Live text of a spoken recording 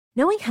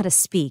Knowing how to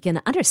speak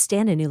and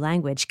understand a new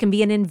language can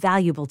be an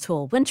invaluable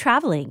tool when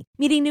traveling,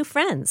 meeting new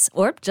friends,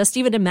 or just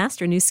even to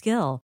master a new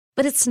skill.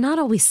 But it's not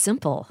always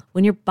simple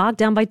when you're bogged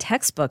down by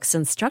textbooks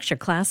and structured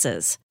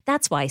classes.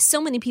 That's why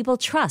so many people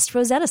trust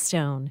Rosetta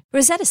Stone.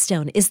 Rosetta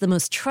Stone is the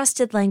most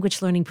trusted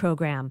language learning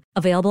program,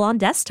 available on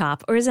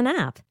desktop or as an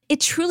app. It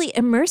truly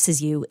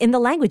immerses you in the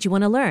language you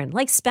want to learn,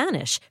 like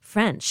Spanish,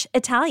 French,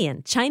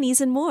 Italian,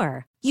 Chinese, and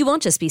more. You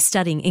won't just be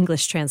studying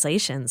English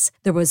translations.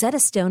 The Rosetta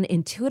Stone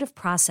intuitive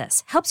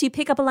process helps you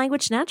pick up a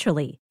language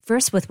naturally,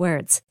 first with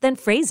words, then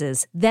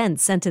phrases, then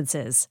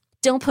sentences.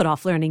 Don't put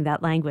off learning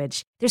that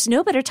language. There's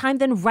no better time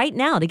than right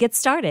now to get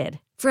started.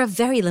 For a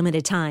very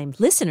limited time,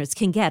 listeners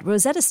can get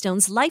Rosetta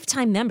Stone's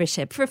lifetime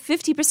membership for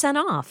 50%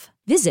 off.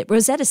 Visit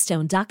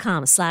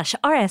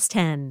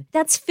rosettastone.com/rs10.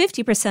 That's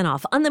 50%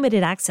 off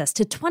unlimited access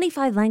to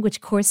 25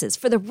 language courses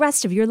for the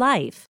rest of your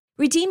life.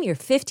 Redeem your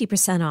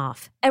 50%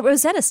 off at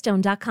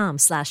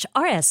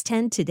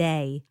rosettastone.com/rs10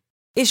 today.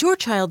 Is your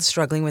child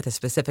struggling with a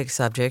specific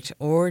subject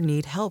or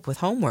need help with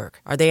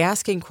homework? Are they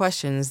asking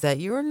questions that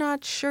you're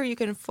not sure you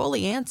can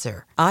fully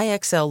answer?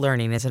 IXL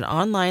Learning is an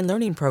online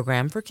learning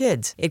program for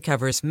kids. It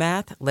covers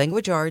math,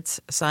 language arts,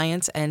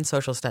 science, and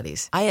social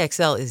studies.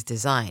 IXL is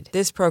designed.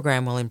 This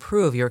program will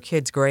improve your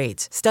kids'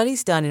 grades.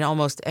 Studies done in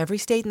almost every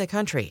state in the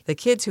country. The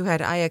kids who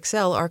had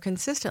IXL are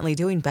consistently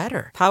doing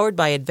better. Powered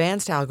by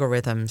advanced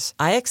algorithms,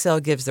 IXL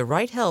gives the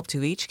right help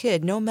to each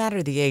kid no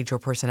matter the age or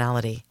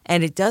personality.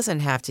 And it doesn't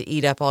have to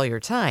eat up all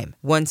your time.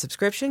 One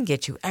subscription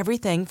gets you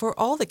everything for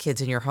all the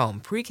kids in your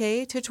home,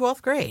 pre-K to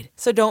 12th grade.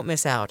 So don't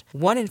miss out.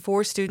 1 in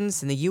 4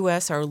 students in the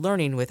U.S. are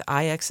learning with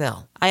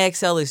IXL.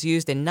 IXL is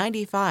used in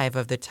 95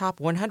 of the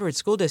top 100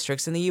 school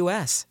districts in the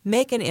U.S.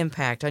 Make an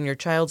impact on your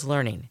child's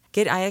learning.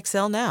 Get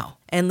IXL now.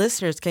 And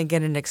listeners can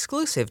get an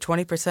exclusive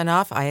 20%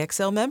 off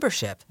IXL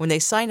membership when they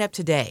sign up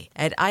today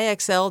at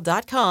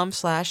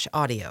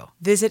IXL.com/audio.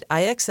 Visit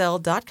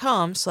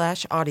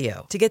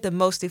IXL.com/audio to get the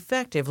most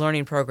effective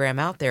learning program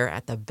out there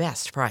at the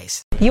best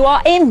price. You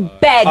are in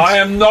bed. I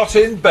am not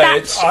in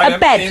bed. That's I a am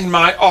bed. in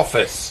my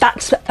office.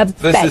 That's a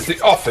This bed. is the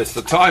office.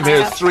 The time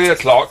here is 3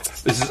 o'clock.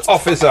 This is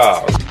office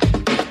hours.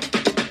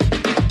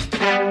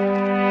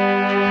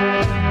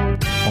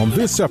 On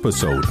this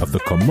episode of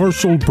The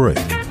Commercial Break.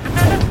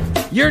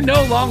 You're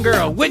no longer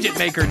a widget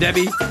maker,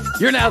 Debbie.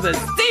 You're now the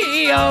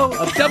CEO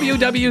of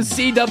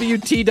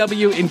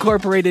WWCWTW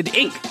Incorporated,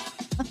 Inc.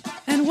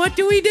 And what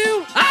do we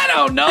do? I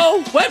don't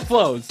know. Web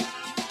flows.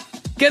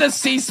 Get a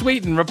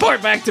C-suite and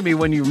report back to me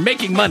when you're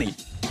making money.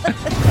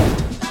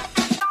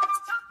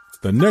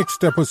 The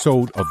next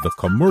episode of The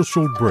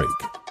Commercial Break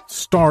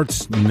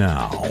starts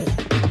now.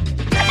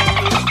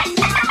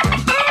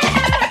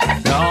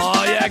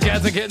 Oh, yeah,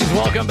 cats and kittens,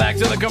 welcome back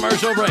to The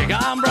Commercial Break.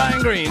 I'm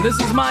Brian Green. This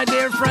is my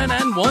dear friend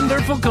and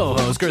wonderful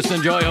co-host,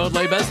 Kristen Joy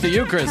Hoadley. Best to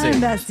you, Chrissy.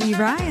 And Bestie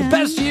Ryan.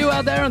 Best to you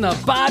out there in the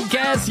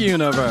podcast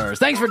universe.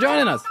 Thanks for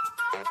joining us.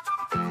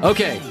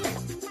 Okay,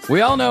 we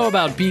all know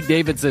about Pete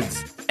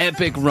Davidson's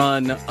epic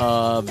run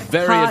of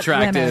very Hot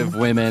attractive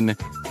women.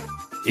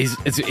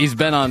 He's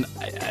been on,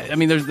 I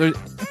mean, there's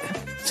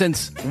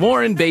since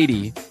Warren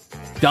Beatty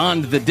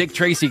donned the Dick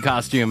Tracy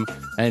costume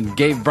and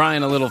gave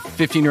Brian a little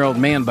 15-year-old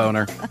man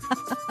boner.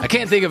 I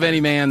can't think of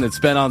any man that's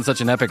been on such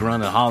an epic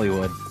run in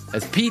Hollywood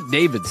as Pete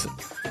Davidson.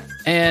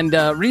 And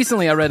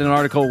recently I read an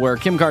article where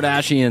Kim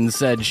Kardashian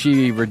said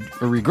she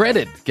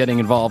regretted getting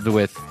involved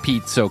with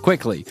Pete so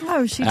quickly.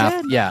 Oh, she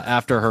did? Yeah,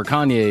 after her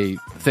Kanye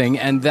thing.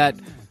 And that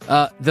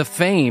the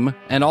fame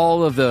and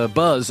all of the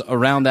buzz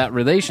around that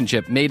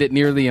relationship made it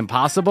nearly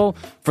impossible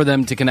for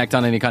them to connect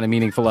on any kind of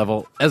meaningful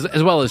level,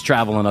 as well as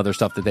travel and other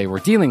stuff that they were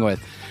dealing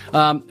with.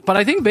 But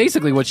I think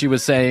basically what she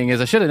was saying is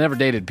I should have never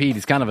dated Pete.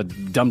 He's kind of a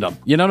dum-dum.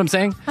 You know what I'm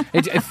saying?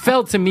 It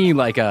felt to me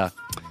like a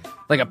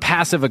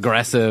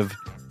passive-aggressive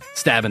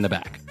stab in the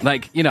back.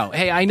 Like, you know,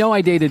 hey, I know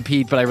I dated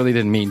Pete, but I really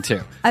didn't mean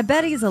to. I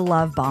bet he's a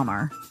love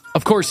bomber.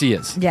 Of course he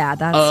is. Yeah,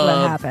 that's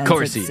what happens. Of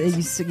course he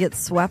is. You get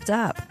swept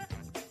up.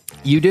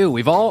 You do.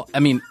 We've all, I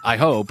mean, I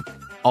hope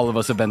all of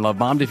us have been love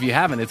bombed. If you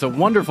haven't, it's a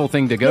wonderful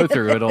thing to go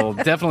through. It'll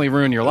definitely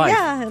ruin your life.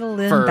 Yeah, it'll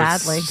end for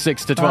badly.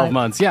 6 to 12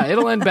 months. Yeah,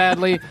 it'll end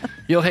badly.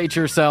 You'll hate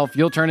yourself.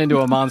 You'll turn into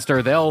a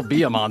monster. They'll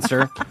be a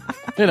monster.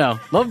 You know,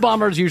 love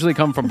bombers usually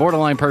come from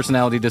borderline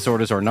personality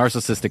disorders or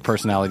narcissistic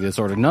personality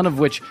disorder, none of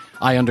which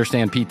I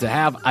understand Pete to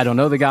have. I don't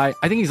know the guy.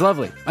 I think he's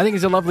lovely. I think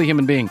he's a lovely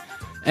human being.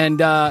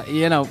 And,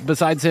 you know,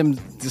 besides him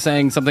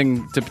saying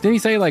something to, didn't he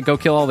say, like, go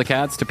kill all the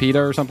cats to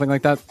PETA or something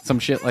like that? Some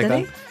shit like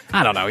that?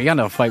 I don't know. You got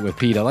no fight with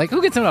PETA. Like,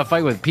 who gets into a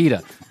fight with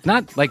PETA?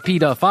 Not like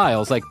PETA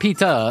files, like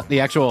PETA,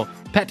 the actual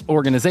pet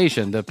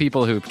organization, the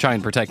people who try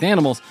and protect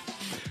animals.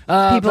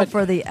 People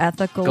for the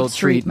ethical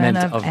treatment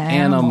of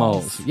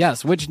animals.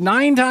 Yes, which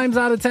 9 times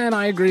out of 10,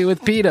 I agree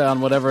with PETA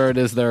on whatever it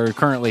is they're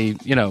currently,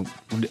 you know,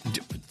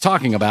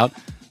 talking about.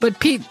 But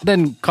Pete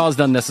then caused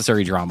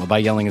unnecessary drama by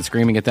yelling and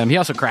screaming at them. He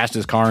also crashed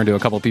his car into a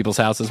couple people's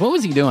houses. What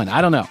was he doing?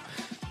 I don't know.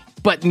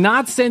 But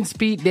not since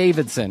Pete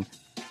Davidson,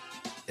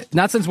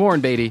 not since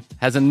Warren Beatty,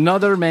 has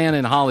another man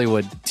in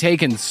Hollywood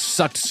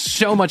sucked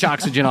so much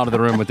oxygen out of the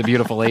room with the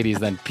beautiful ladies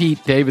than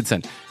Pete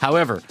Davidson.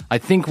 However, I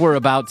think we're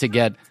about to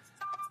get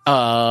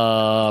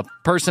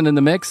person in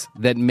the mix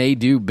that may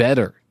do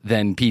better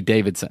than Pete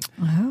Davidson.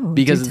 Oh,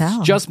 because it's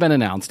just been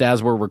announced,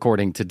 as we're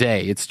recording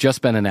today, it's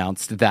just been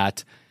announced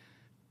that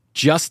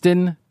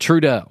Justin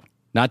Trudeau,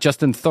 not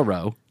Justin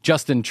Thoreau,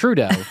 Justin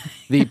Trudeau,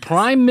 the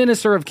Prime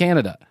Minister of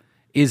Canada,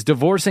 is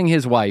divorcing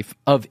his wife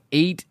of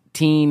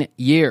 18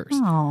 years.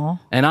 Aww.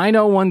 And I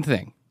know one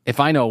thing. If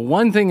I know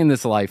one thing in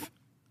this life,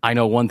 I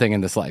know one thing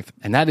in this life.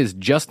 And that is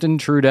Justin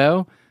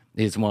Trudeau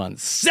is one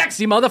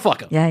sexy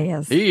motherfucker. Yeah, he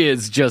is. He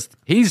is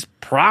he's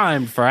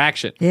primed for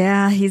action.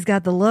 Yeah, he's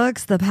got the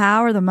looks, the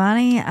power, the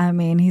money. I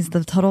mean, he's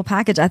the total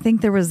package. I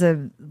think there was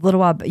a little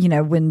while,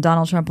 when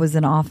Donald Trump was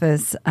in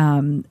office,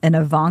 and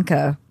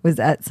Ivanka was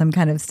at some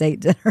kind of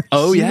state dinner.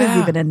 Oh, she was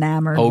even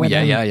enamored with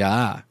him.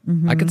 Yeah.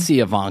 I could see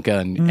Ivanka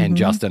and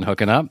Justin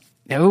hooking up.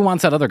 Yeah, who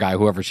wants that other guy,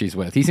 whoever she's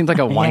with? He seems like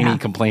a whiny,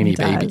 complainy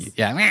baby.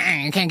 Yeah,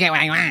 I can't get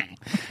what I want.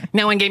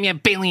 No one gave me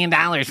 $1 billion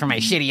for my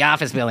shitty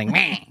office building.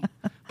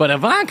 But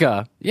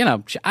Ivanka,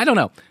 I don't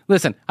know.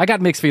 Listen, I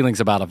got mixed feelings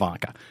about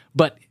Ivanka,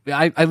 but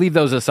I leave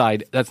those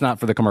aside. That's not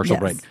for the commercial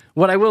break.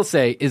 What I will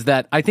say is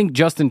that I think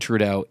Justin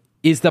Trudeau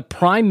is the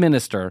prime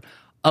minister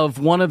of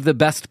one of the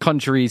best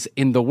countries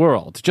in the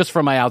world, just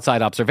from my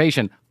outside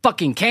observation,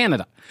 fucking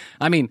Canada.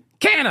 I mean,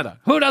 Canada.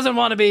 Who doesn't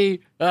want to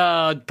be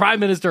prime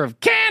minister of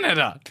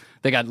Canada?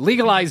 They got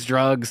legalized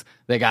drugs.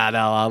 They got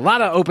a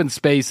lot of open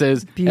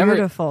spaces.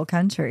 Beautiful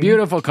country.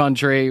 Beautiful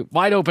country.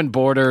 Wide open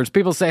borders.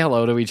 People say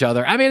hello to each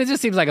other. I mean, it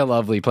just seems like a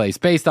lovely place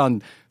based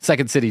on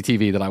Second City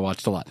TV that I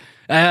watched a lot.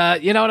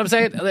 You know what I'm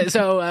saying?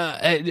 So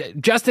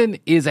Justin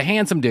is a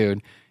handsome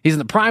dude. He's in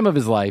the prime of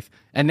his life.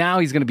 And now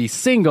he's going to be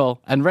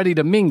single and ready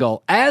to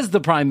mingle as the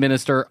Prime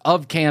Minister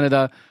of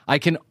Canada. I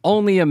can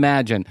only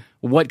imagine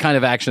what kind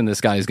of action this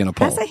guy is going to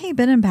pull. Hasn't he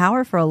been in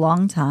power for a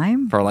long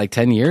time? For like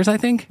 10 years, I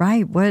think.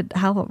 Right.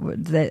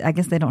 I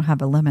guess they don't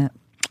have a limit.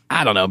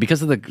 I don't know,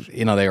 because of the,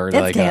 they were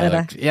it's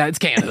Canada. It's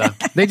Canada.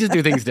 They just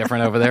do things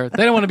different over there.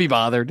 They don't want to be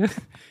bothered.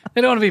 They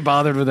don't want to be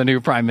bothered with a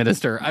new prime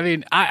minister. I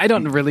mean, I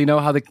don't really know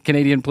how the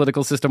Canadian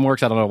political system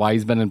works. I don't know why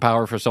he's been in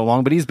power for so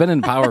long, but he's been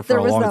in power for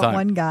a long time. There was that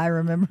one guy,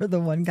 remember the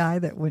one guy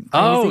that went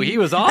crazy? Oh, he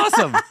was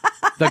awesome.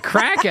 The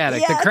crack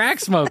addict, the crack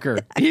smoker.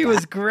 He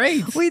was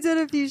great. We did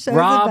a few shows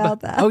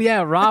about that. Oh,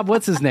 yeah, Rob,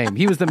 what's his name?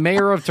 He was the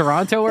mayor of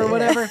Toronto or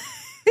whatever.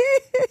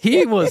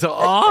 He was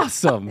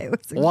awesome.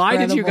 Why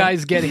did you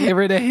guys get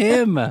rid of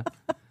him?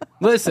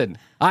 Listen,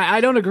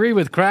 I don't agree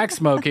with crack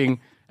smoking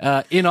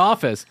in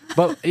office,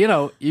 but you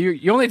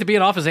only have to be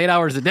in office 8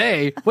 hours a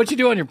day. What you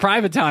do on your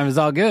private time is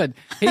all good.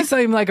 He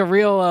seemed like a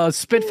real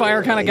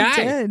Spitfire kind of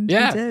guy. He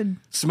did.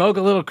 Smoke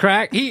a little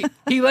crack. He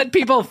let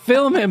people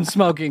film him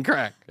smoking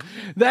crack.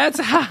 That's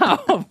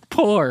how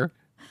poor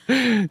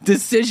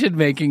decision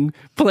making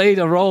played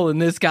a role in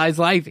this guy's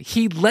life.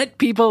 He let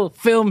people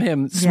film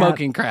him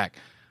smoking crack.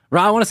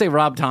 I want to say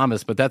Rob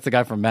Thomas, but that's the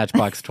guy from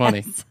Matchbox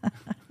 20.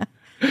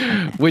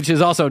 Which is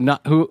also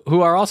not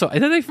who are also, are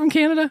they from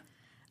Canada?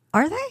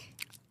 Are they?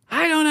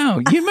 I don't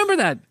know. You remember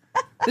that?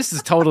 This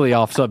is totally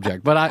off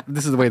subject, but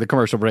this is the way the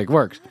commercial break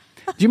works.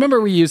 Do you remember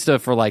we used to,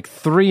 for like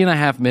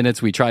 3.5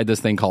 minutes, we tried this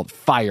thing called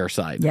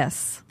Fireside?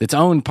 Yes. It's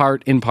owned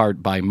in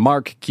part by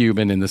Mark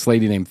Cuban and this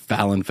lady named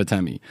Fallon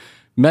Fatemi.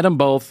 Met them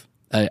both.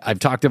 I've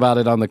talked about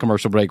it on the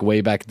commercial break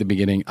way back at the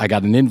beginning. I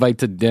got an invite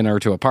to dinner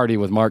to a party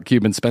with Mark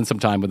Cuban, spent some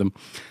time with him.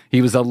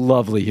 He was a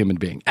lovely human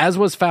being, as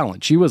was Fallon.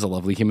 She was a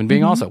lovely human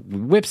being also.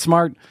 Whip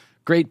smart,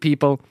 great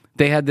people.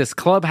 They had this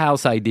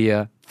Clubhouse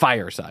idea,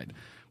 Fireside.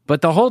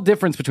 But the whole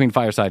difference between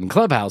Fireside and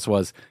Clubhouse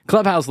was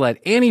Clubhouse let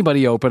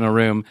anybody open a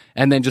room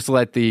and then just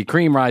let the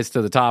cream rise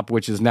to the top,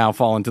 which is now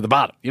fallen to the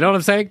bottom. You know what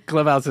I'm saying?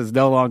 Clubhouse is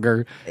no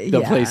longer the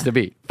place to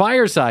be.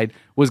 Fireside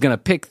was going to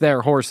pick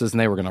their horses and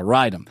they were going to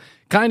ride them.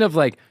 Kind of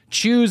like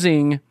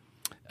choosing,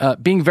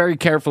 being very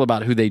careful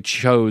about who they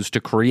chose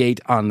to create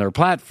on their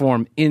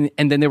platform, and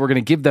then they were going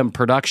to give them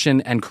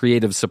production and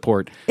creative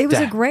support. It was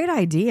a great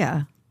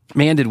idea.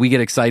 Man, did we get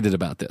excited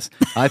about this.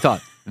 I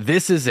thought,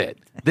 this is it.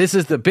 This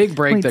is the big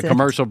break that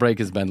commercial break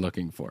has been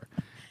looking for.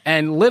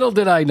 And little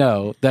did I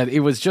know that it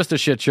was just a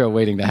shit show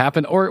waiting to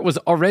happen, or it was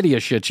already a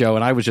shit show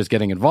and I was just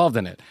getting involved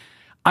in it.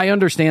 I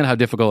understand how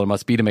difficult it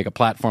must be to make a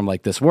platform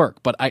like this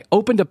work, but I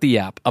opened up the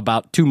app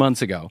about 2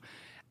 months ago,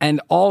 and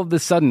all of a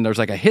sudden, there's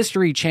like a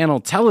History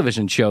Channel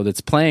television show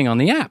that's playing on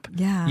the app.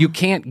 Yeah. You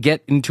can't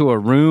get into a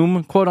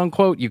room, quote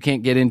unquote. You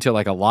can't get into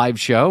like a live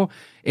show.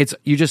 It's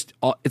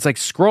like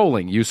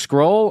scrolling. You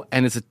scroll,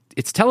 and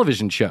it's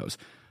television shows.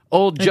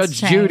 Old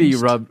Judge Judy,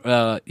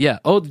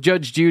 old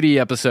Judge Judy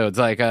episodes,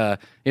 like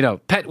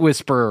Pet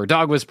Whisperer,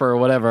 Dog Whisperer, or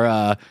whatever.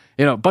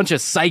 A bunch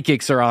of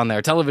psychics are on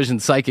there.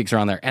 Television psychics are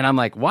on there, and I'm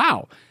like,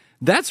 wow,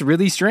 that's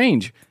really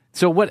strange.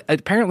 So what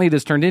apparently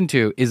this turned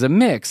into is a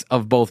mix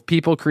of both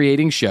people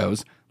creating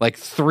shows, like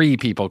 3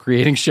 people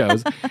creating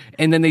shows,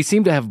 and then they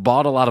seem to have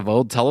bought a lot of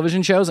old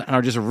television shows and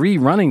are just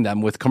rerunning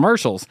them with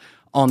commercials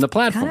on the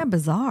platform. Kind of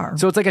bizarre.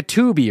 So it's like a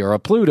Tubi or a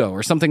Pluto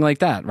or something like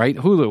that, right?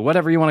 Hulu,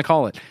 whatever you want to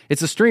call it.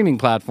 It's a streaming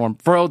platform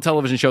for old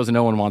television shows that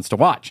no one wants to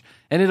watch.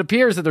 And it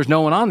appears that there's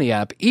no one on the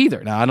app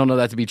either. Now, I don't know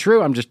that to be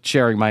true. I'm just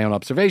sharing my own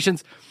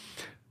observations.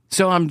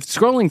 So I'm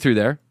scrolling through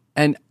there,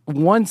 And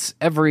once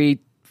every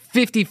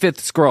 55th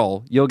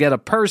scroll, you'll get a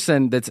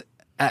person that's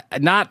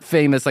not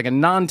famous, like a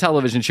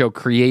non-television show,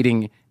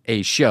 creating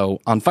a show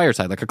on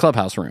Fireside, like a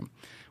clubhouse room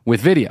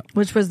with video.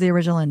 Which was the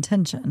original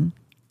intention.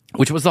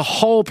 Which was the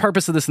whole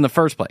purpose of this in the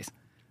first place.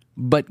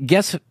 But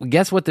guess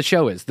what the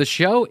show is? The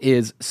show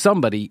is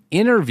somebody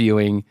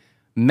interviewing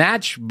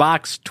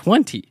Matchbox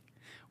 20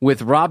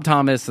 with Rob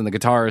Thomas and the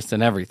guitarist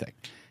and everything.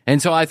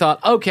 And so I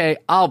thought, okay,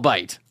 I'll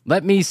bite.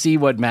 Let me see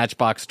what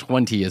Matchbox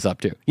 20 is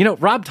up to. You know,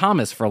 Rob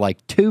Thomas, for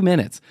like 2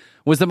 minutes,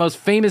 was the most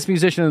famous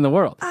musician in the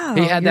world. Oh,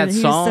 he had that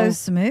song. He's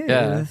so smooth.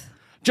 Yeah.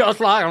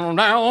 Just like Yeah,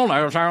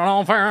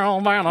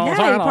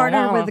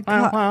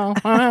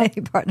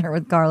 he partnered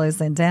with Carlos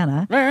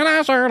Santana.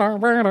 It's a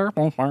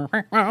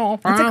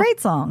great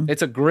song.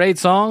 It's a great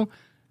song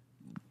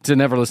to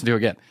never listen to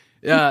again.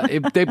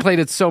 They played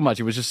it so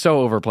much. It was just so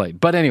overplayed.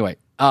 But anyway,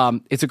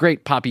 it's a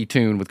great poppy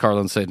tune with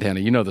Carlos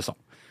Santana. You know the song.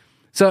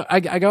 So I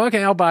go,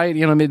 okay, I'll buy it.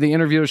 You know, maybe the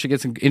interviewer should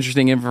get some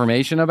interesting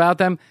information about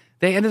them.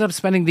 They ended up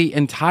spending the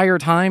entire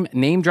time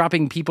name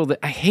dropping people that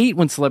I hate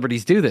when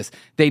celebrities do this.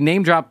 They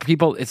name drop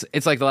people.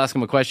 It's like they'll ask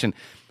them a question.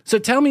 So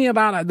tell me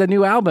about the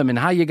new album and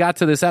how you got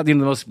to this album.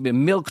 The most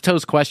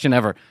milquetoast question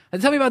ever.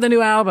 And tell me about the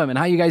new album and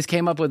how you guys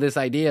came up with this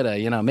idea to,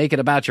 you know, make it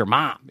about your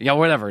mom, you know,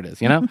 whatever it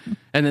is, you know.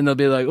 And then they'll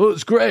be like, oh,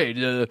 it's great.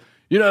 You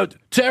know,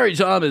 Terry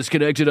Thomas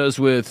connected us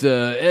with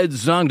Ed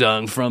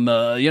Zongdong from,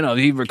 you know,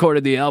 he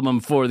recorded the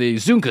album for the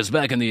Zunkas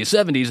back in the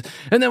 70s.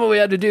 And then what we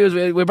had to do is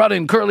we brought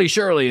in Curly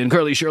Shirley, and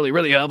Curly Shirley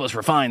really helped us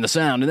refine the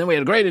sound. And then we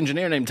had a great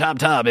engineer named Top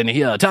Top, and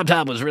he, Top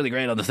Top was really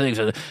great on the things.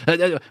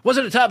 Was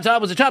it a Top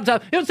Top? Was it Top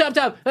Top? It was Top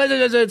Top.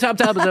 Top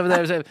Top was over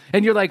there.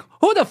 And you're like,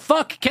 who the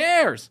fuck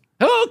cares?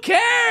 Who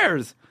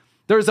cares?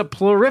 There's a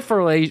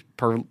proliferation.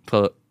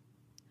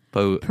 Proliferation. I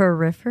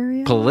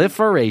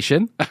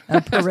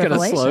was going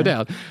to slow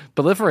down.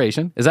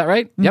 Proliferation. Is that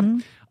right? Mm-hmm.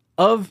 Yep.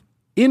 Of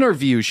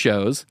interview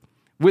shows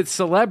with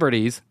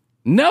celebrities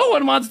no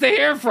one wants to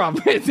hear from.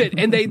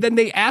 And then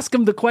they ask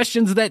them the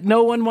questions that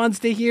no one wants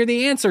to hear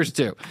the answers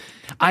to.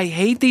 I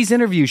hate these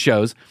interview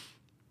shows,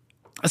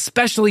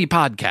 especially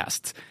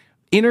podcasts.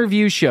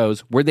 Interview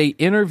shows where they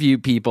interview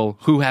people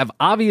who have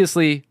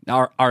obviously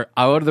are out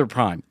of their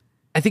prime.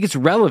 I think it's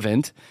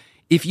relevant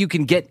if you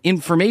can get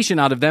information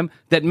out of them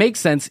that makes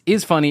sense,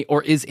 is funny,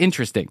 or is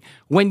interesting.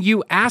 When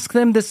you ask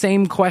them the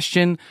same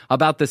question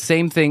about the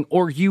same thing,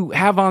 or you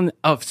have on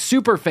a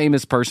super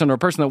famous person or a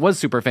person that was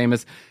super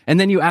famous, and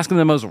then you ask them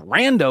the most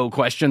rando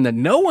question that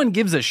no one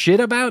gives a shit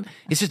about,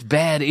 it's just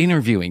bad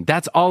interviewing.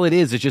 That's all it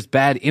is. It's just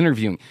bad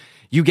interviewing.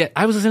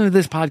 I was listening to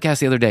this podcast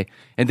the other day,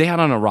 and they had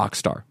on a rock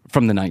star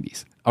from the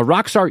 90s. A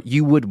rock star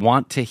you would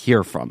want to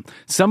hear from.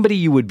 Somebody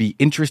you would be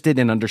interested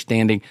in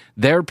understanding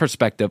their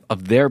perspective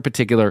of their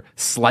particular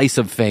slice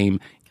of fame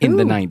in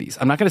the 90s.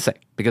 I'm not going to say,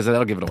 because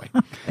that'll give it away.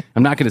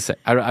 I'm not going to say.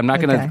 I'm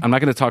not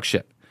going to talk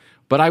shit.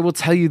 But I will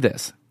tell you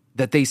this,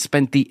 that they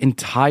spent the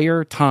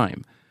entire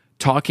time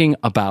talking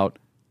about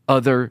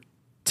other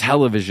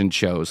television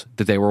shows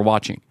that they were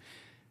watching.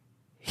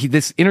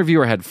 This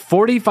interviewer had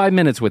 45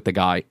 minutes with the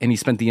guy, and he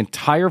spent the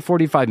entire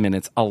 45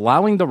 minutes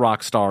allowing the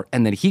rock star,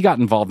 and then he got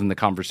involved in the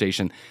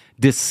conversation,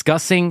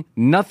 discussing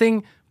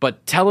nothing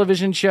but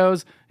television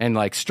shows and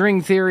like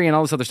string theory and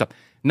all this other stuff.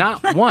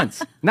 Not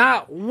once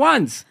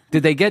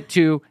did they get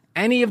to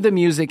any of the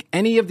music,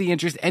 any of the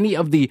interest, any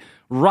of the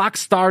rock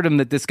stardom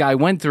that this guy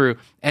went through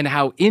and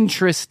how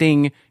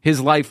interesting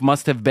his life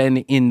must have been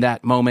in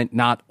that moment.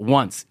 Not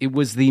once. It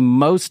was the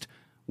most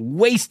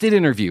wasted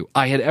interview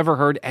I had ever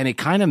heard, and it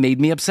kind of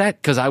made me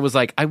upset because I was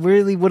like, I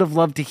really would have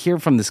loved to hear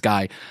from this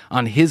guy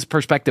on his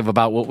perspective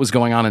about what was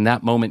going on in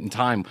that moment in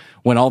time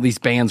when all these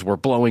bands were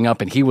blowing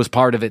up and he was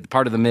part of it,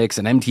 part of the mix,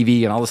 and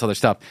MTV and all this other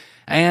stuff.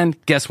 And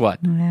guess what?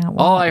 Yeah,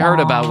 all I heard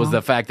about was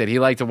the fact that he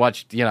liked to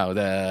watch, you know,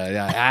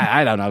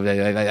 I don't know,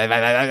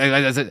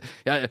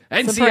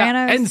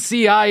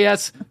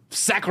 NCIS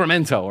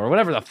Sacramento or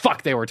whatever the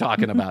fuck they were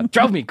talking about.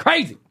 Drove me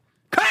crazy,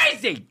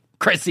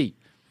 Chrissy.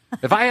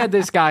 If I had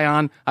this guy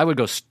on, I would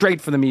go straight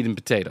for the meat and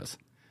potatoes.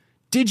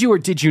 Did you or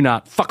did you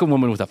not fuck a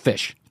woman with a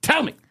fish?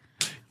 Tell me.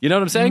 You know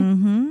what I'm saying?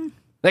 Mm-hmm.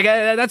 Like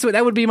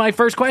that would be my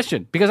first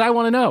question because I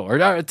want to know.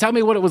 Or tell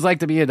me what it was like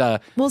to be at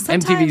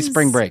MTV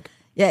Spring Break.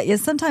 Yeah.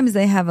 Sometimes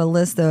they have a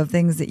list of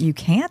things that you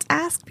can't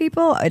ask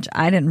people, which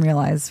I didn't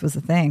realize was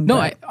a thing.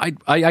 No,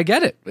 I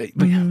get it. But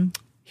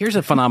here's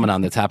a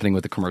phenomenon that's happening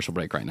with the commercial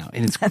break right now,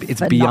 and it's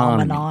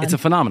beyond me. It's a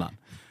phenomenon.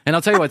 And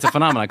I'll tell you why it's a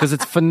phenomenon, because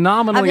it's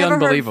phenomenally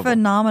unbelievable. Heard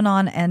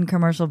phenomenon and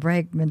commercial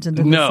break mentioned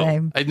in the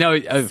same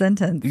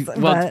sentence.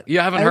 Well, you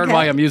haven't heard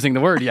why I'm using the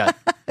word yet.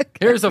 Okay.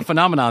 Here's a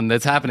phenomenon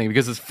that's happening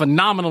because it's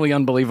phenomenally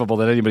unbelievable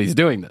that anybody's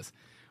doing this.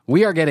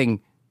 We are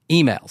getting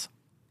emails,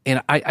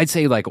 and I'd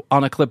say like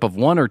on a clip of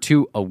 1 or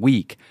 2 a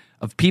week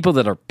of people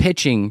that are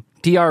pitching,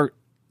 PR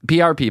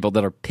people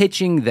that are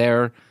pitching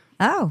their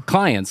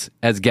clients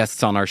as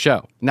guests on our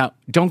show. Now,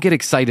 don't get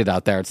excited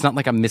out there. It's not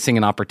like I'm missing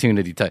an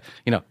opportunity to,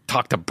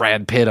 talk to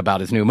Brad Pitt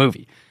about his new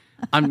movie.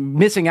 I'm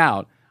missing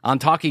out on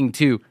talking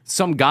to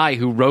some guy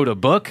who wrote a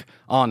book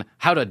on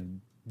how to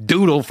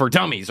doodle for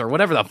dummies or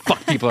whatever the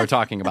fuck people are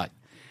talking about.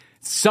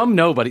 some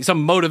nobody,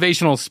 some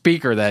motivational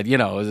speaker that,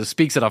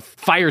 speaks at a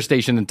fire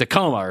station in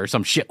Tacoma or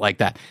some shit like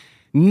that.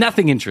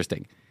 Nothing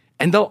interesting.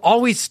 And they'll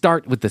always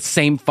start with the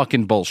same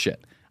fucking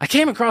bullshit. I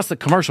came across the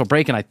commercial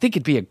break and I think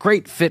it'd be a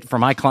great fit for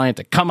my client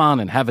to come on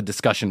and have a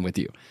discussion with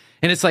you.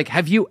 And it's like,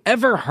 have you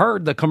ever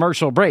heard the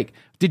commercial break?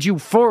 Did you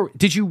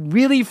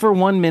really for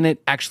 1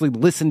 minute actually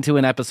listen to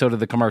an episode of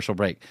the commercial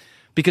break?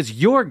 Because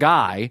your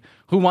guy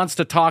who wants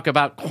to talk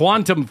about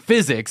quantum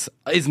physics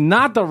is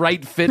not the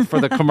right fit for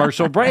the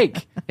commercial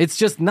break. It's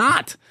just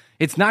not.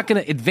 It's not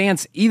going to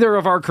advance either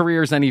of our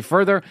careers any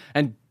further.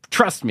 And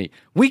trust me,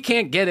 we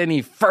can't get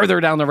any further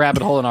down the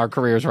rabbit hole in our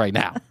careers right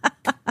now.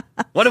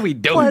 What are we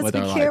doing with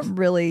our lives? We can't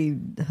really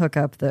hook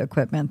up the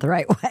equipment the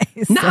right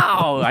way. So.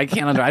 No, I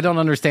can't. I don't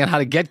understand how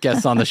to get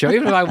guests on the show.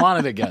 Even if I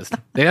wanted a guest,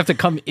 they'd have to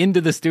come into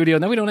the studio,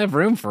 and then we don't have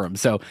room for them.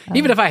 So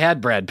even if I had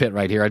Brad Pitt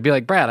right here, I'd be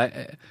like, Brad,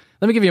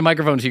 let me give you a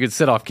microphone so you could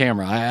sit off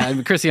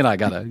camera. Chrissy and I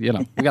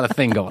we got a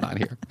thing going on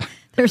here.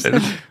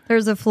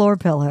 There's a floor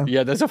pillow.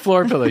 Yeah, there's a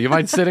floor pillow. You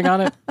mind sitting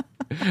on it?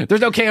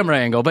 There's no camera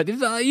angle, but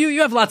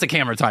you have lots of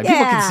camera time.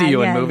 People can see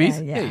you in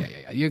movies. Yeah.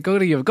 You go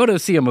to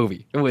see a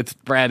movie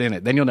with Brad in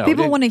it, then you'll know.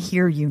 People want to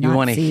hear you. You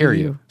want to hear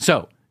you.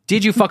 So,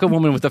 did you fuck a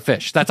woman with a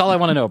fish? That's all I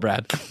want to know,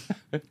 Brad.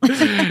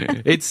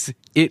 It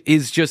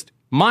is just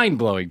mind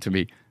blowing to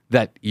me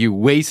that you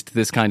waste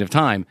this kind of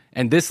time,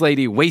 and this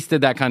lady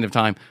wasted that kind of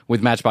time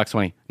with Matchbox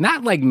 20.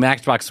 Not like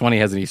Matchbox 20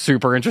 has any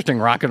super interesting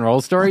rock and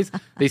roll stories.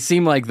 They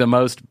seem like the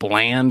most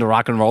bland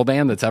rock and roll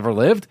band that's ever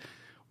lived,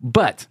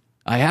 but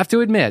I have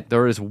to admit,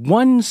 there is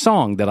one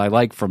song that I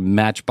like from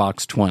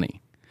Matchbox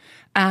 20.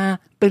 I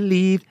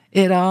believe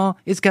it all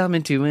is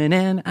coming to an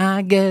end.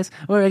 I guess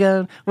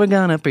we're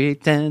gonna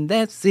pretend.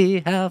 Let's see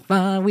how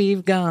far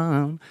we've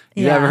gone.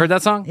 You ever heard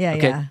that song? Yeah,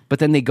 okay. Yeah. But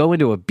then they go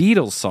into a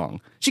Beatles song.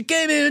 She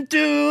came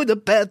into the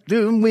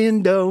bathroom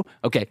window.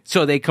 Okay,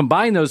 so they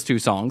combine those two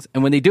songs,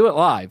 and when they do it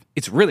live,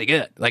 it's really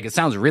good. Like, it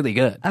sounds really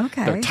good.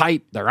 Okay. They're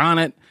tight. They're on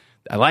it.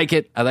 I like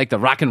it. I like the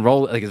rock and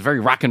roll. Like, it's very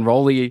rock and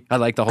rolly. I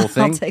like the whole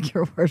thing. I'll take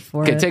your word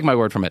for it. Okay, take my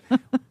word from it. And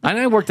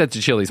I worked at the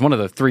Chili's, one of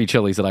the 3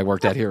 Chili's that I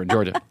worked at here in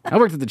Georgia. I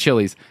worked at the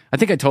Chili's. I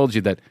think I told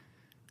you that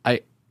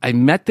I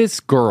met this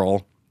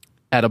girl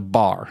at a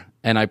bar,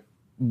 and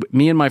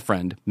me and my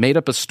friend made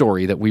up a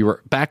story that we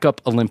were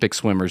backup Olympic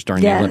swimmers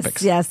during the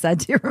Olympics. Yes, I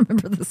do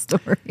remember the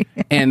story.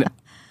 And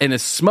in a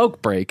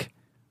smoke break,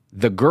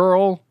 the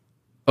girl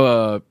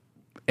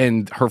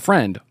and her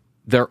friend,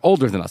 they're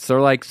older than us. They're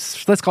like,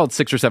 let's call it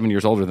 6 or 7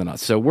 years older than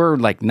us. So we're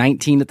like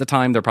 19 at the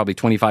time. They're probably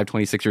 25,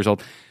 26 years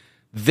old.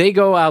 They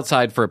go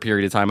outside for a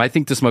period of time, I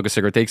think, to smoke a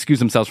cigarette. They excuse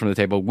themselves from the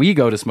table. We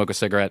go to smoke a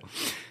cigarette.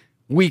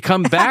 We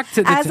come back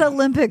to the... As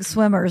Olympic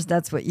swimmers,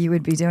 that's what you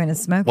would be doing, is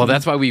smoking. Well,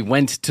 that's why we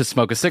went to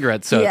smoke a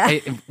cigarette. So,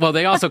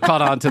 they also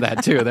caught on to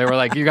that, too. They were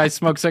like, you guys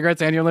smoke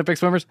cigarettes and you're Olympic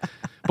swimmers?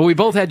 But we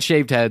both had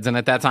shaved heads, and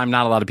at that time,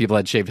 not a lot of people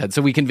had shaved heads.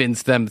 So we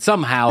convinced them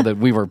somehow that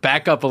we were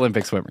backup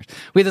Olympic swimmers.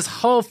 We had this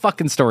whole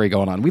fucking story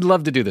going on. We'd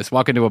love to do this.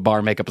 Walk into a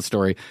bar, make up a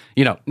story.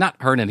 Not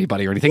hurt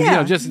anybody or anything.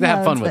 Just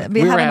have fun with it. We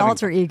have an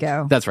alter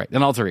ego. That's right,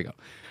 an alter ego.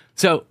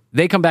 So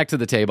they come back to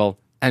the table,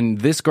 and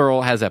this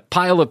girl has a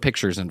pile of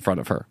pictures in front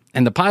of her.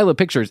 And the pile of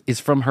pictures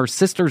is from her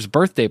sister's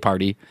birthday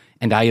party,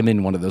 and I am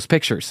in one of those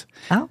pictures.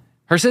 Oh.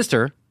 Her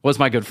sister was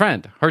my good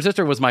friend. Her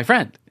sister was my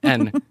friend.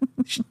 And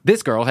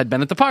this girl had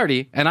been at the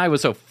party, and I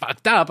was so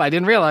fucked up, I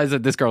didn't realize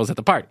that this girl was at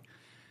the party.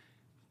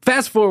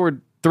 Fast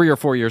forward 3 or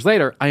 4 years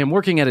later, I am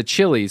working at a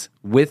Chili's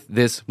with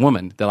this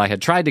woman that I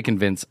had tried to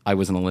convince I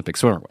was an Olympic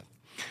swimmer with.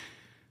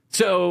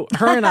 So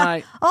her and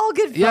I... all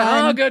good fun.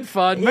 Yeah, all good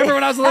fun. Remember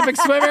when I was an Olympic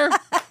swimmer?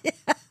 Yeah.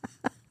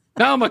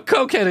 Now I'm a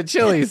cokehead at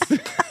Chili's.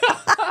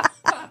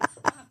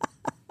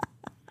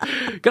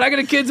 Can I get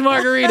a kid's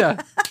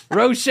margarita?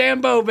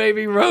 Rochambeau,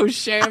 baby.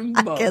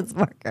 Rochambeau. Kids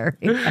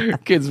margarita.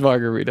 Kids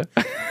margarita.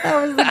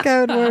 That was the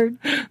code word.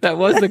 That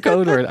was the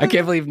code word. I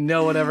can't believe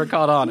no one ever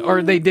caught on.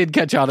 Or they did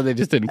catch on and they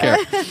just didn't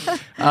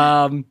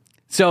care.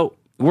 So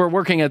we're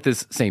working at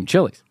this same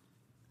Chili's.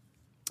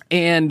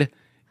 And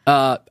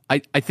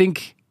I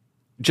think,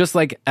 just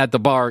like at the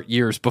bar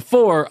years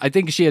before, I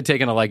think she had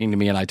taken a liking to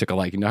me and I took a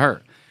liking to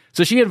her.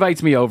 So she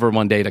invites me over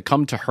one day to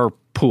come to her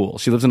pool.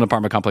 She lives in an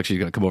apartment complex. She's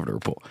going to come over to her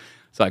pool.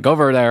 So I go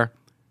over there,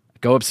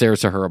 go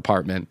upstairs to her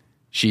apartment.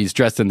 She's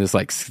dressed in this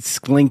like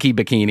slinky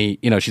bikini.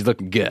 She's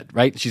looking good,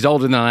 right? She's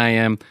older than I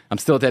am. I'm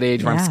still at that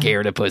age where I'm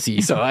scared of pussy.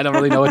 So I don't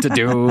really know what to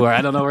do, or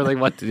I don't know really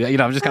what to do.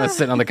 I'm just kind of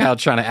sitting on the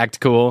couch trying to act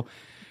cool.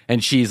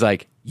 And she's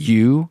like,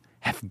 you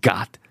have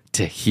got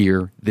to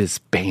hear this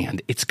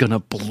band. It's going to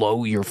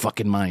blow your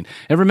fucking mind.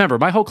 And remember,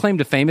 my whole claim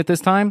to fame at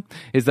this time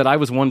is that I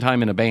was one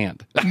time in a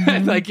band.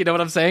 Like, you know what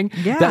I'm saying?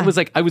 Yeah. That was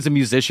like, I was a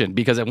musician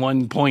because at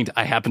one point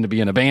I happened to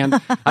be in a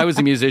band. I was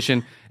a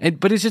musician.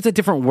 But it's just a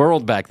different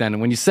world back then.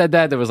 And when you said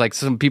that, there was like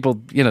some people,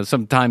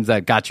 sometimes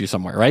that got you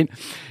somewhere, right?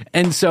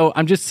 And so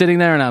I'm just sitting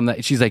there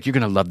and she's like, you're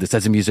going to love this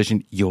as a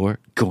musician. You're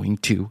going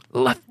to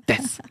love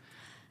this.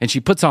 And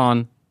she puts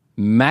on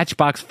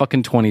Matchbox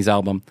fucking 20's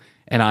album,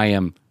 and I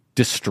am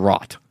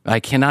distraught. I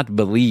cannot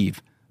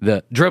believe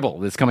the dribble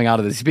that's coming out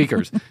of the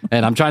speakers.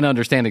 And I'm trying to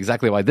understand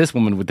exactly why this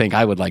woman would think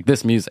I would like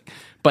this music.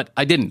 But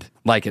I didn't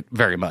like it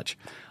very much.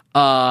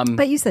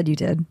 But you said you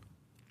did.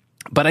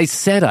 But I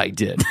said I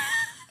did.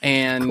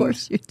 And, of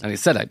course you did. And I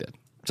said I did.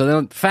 So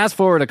then fast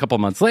forward a couple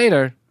months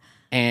later,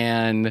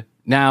 and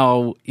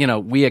now,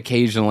 we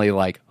occasionally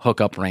like hook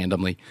up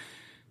randomly.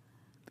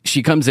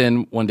 She comes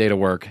in one day to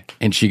work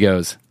and she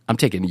goes, I'm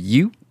taking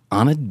you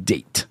on a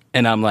date.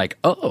 And I'm like,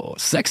 oh,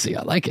 sexy.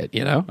 I like it.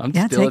 I'm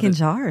still taking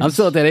charge. I'm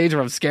still at that age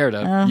where I'm scared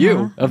of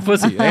you, of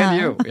pussy, and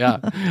you. Yeah.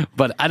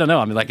 But I don't know.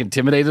 I'm like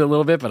intimidated a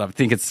little bit, but I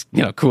think it's,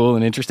 cool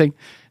and interesting.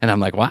 And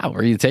I'm like, wow, where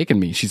are you taking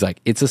me? She's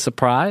like, it's a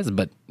surprise,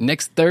 but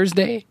next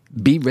Thursday,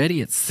 be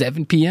ready at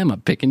 7 p.m.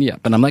 I'm picking you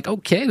up. And I'm like,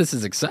 okay, this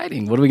is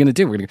exciting. What are we going to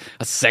do? We're going to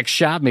a sex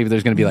shop. Maybe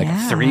there's going to be like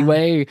a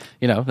three-way,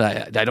 I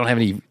don't have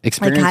any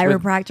experience like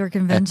chiropractor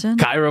convention. A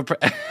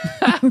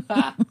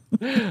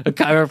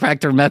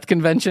chiropractor meth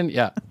convention.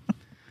 Yeah.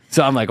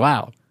 So I'm like,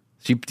 wow.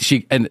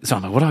 And so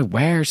I'm like, what do I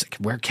wear? She's like,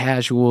 wear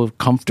casual,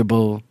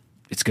 comfortable.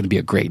 It's going to be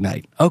a great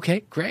night.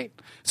 Okay, great.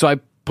 So I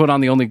put on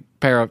the only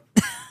pair of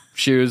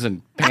shoes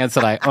and pants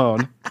that I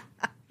own.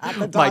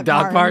 My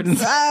Doc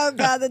Martens. Oh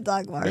God, the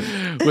Doc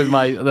Martens. With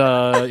my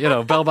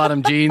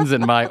bell-bottom jeans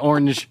and my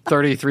orange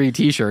 33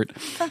 T-shirt.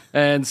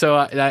 And so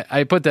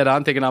I put that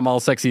on, thinking I'm all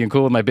sexy and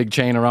cool with my big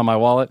chain around my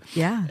wallet.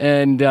 Yeah.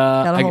 And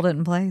gotta hold it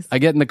in place. I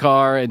get in the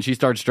car and she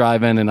starts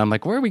driving, and I'm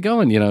like, "Where are we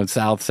going?"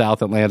 South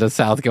Atlanta,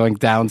 south, going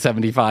down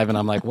 75, and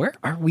I'm like, "Where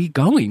are we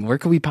going? Where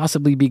could we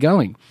possibly be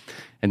going?"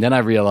 And then I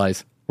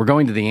realize we're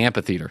going to the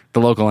amphitheater,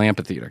 the local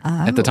amphitheater,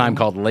 at the time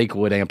called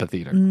Lakewood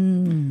Amphitheater.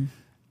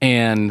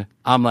 And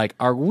I'm like,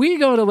 are we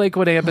going to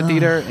Lakewood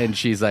Amphitheater? And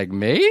she's like,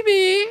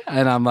 maybe.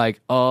 And I'm like,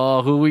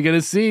 oh, who are we going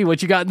to see?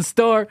 What you got in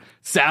store?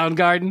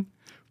 Soundgarden,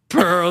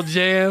 Pearl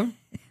Jam,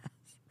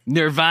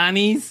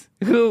 Nirvani's.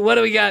 What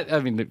do we got? I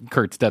mean,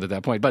 Kurt's dead at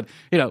that point. But,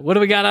 what do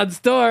we got on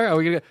store? Are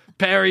we going to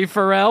Perry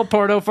Farrell,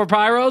 Porno for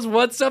Pyros?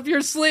 What's up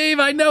your sleeve?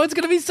 I know it's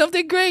going to be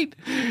something great.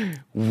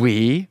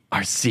 We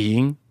are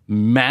seeing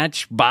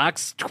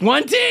Matchbox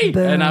 20.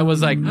 Boom. And I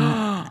was like,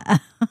 no.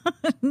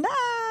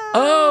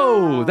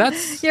 Oh,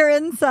 that's... Your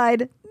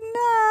inside.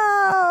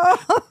 No.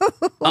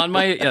 on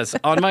my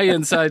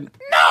inside.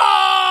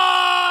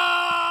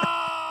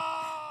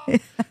 No!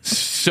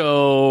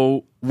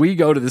 So we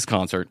go to this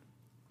concert,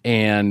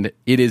 and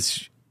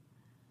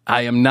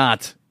I am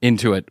not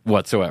into it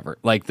whatsoever.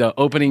 Like the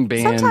opening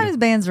band. Sometimes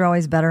bands are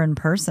always better in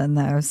person,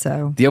 though.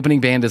 So the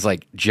opening band is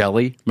like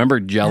Jelly.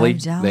 Remember Jelly? Oh,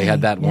 Jelly. They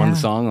had that one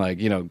song, like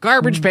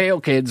Garbage Pail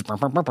Kids,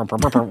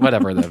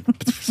 whatever the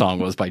song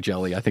was by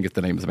Jelly. I think it's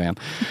the name of the band.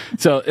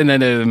 So and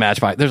then the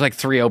Matchbox. There's like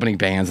 3 opening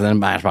bands, and then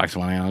Matchbox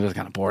one. I'm just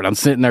kind of bored. I'm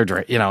sitting there,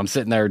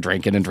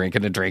 drinking and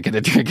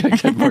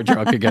getting more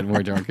drunk and getting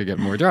more drunk and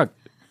getting more drunk.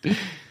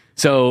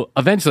 So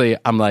eventually,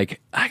 I'm like,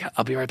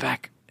 I'll be right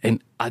back. And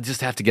I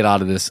just have to get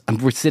out of this.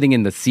 We're sitting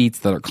in the seats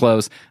that are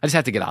close. I just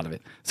have to get out of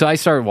it. So I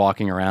started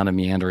walking around and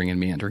meandering.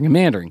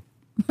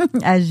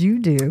 As you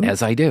do.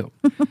 As I do.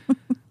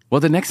 Well,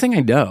 the next thing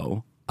I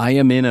know, I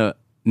am in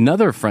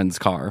another friend's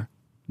car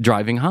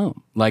driving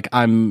home. Like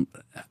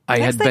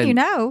Next thing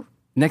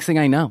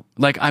I know.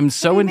 Like I'm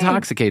so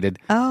intoxicated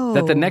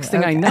that the next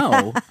thing I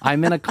know,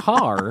 I'm in a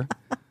car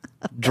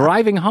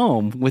driving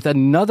home with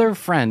another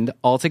friend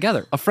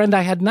altogether. A friend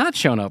I had not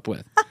shown up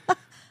with.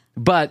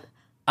 But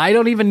I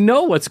don't even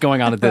know what's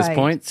going on at this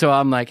point. So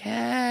I'm like,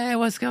 hey,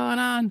 what's going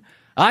on?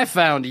 I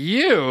found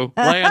you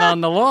laying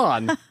on the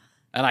lawn,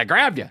 and I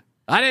grabbed you.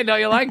 I didn't know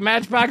you liked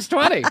Matchbox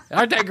 20.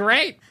 Aren't they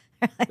great?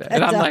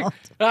 And I'm like,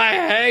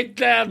 I hate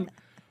them.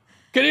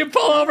 Can you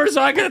pull over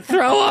so I can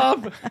throw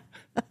up?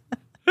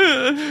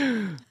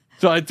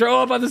 So I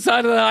throw up on the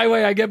side of the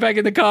highway. I get back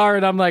in the car,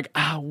 and I'm like,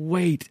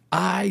 wait,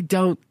 I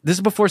don't. This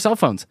is before cell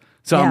phones.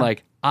 So I'm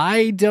like,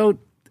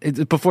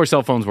 before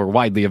cell phones were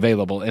widely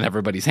available in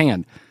everybody's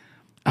hand.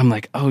 I'm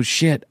like, oh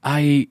shit,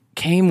 I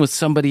came with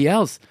somebody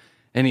else.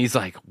 And he's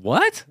like,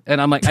 what?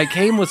 And I'm like, I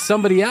came with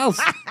somebody else.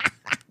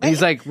 And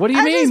he's like, what do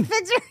you mean? I'm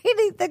just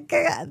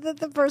picturing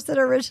the person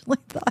originally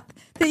thought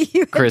that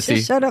you had Chrissy.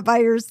 just showed up by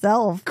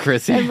yourself.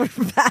 Chrissy. And were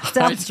passed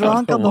out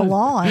drunk on the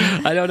lawn.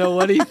 I don't know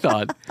what he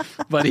thought,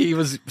 but he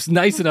was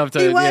nice enough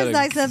to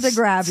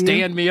grab you.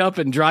 Stand me up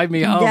and drive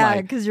me home.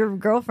 Yeah, because your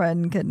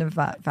girlfriend couldn't have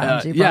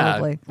found you,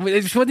 probably. Yeah.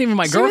 It wasn't even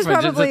my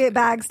girlfriend. She was probably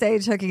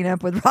backstage hooking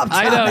up with Rob Thomas.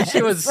 I know.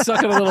 She was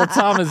sucking a little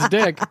Thomas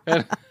dick,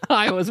 and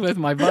I was with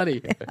my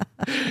buddy. Yeah.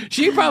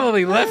 She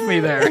probably left me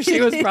there. She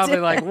was probably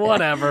like,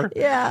 whatever.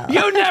 Yeah.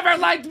 You never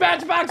liked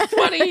Matchbox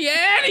 20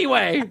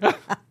 anyway.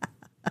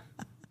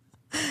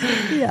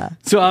 Yeah.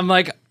 So I'm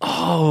like,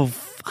 oh,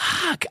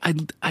 fuck.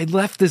 I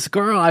left this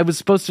girl. I was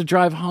supposed to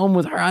drive home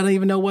with her. I don't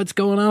even know what's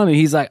going on. And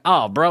he's like,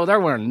 oh, bro, there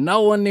were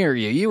no one near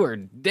you. You were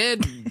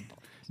dead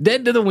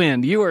to the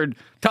wind. You were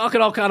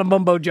talking all kind of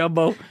mumbo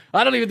jumbo.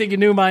 I don't even think you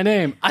knew my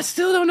name. I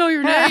still don't know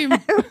your name.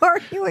 Who are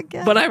you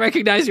again? But I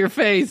recognize your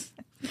face.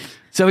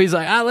 So he's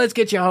like, let's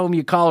get you home.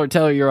 You call her,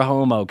 tell her you're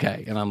home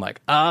okay. And I'm like,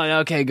 oh,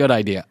 okay, good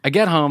idea. I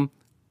get home.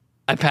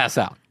 I pass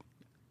out.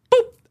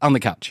 Boop, on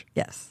the couch.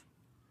 Yes.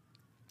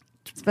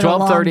 been a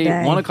long 12:30,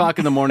 day. 1 o'clock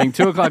in the morning,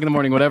 2 o'clock in the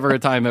morning, whatever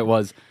time it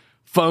was.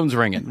 Phone's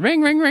ringing.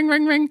 Ring, ring, ring,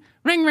 ring, ring,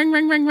 ring, ring,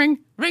 ring, ring, ring,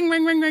 ring,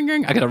 ring, ring, ring,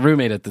 ring. I got a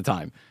roommate at the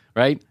time,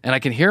 right? And I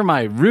can hear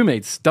my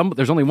roommate stumble.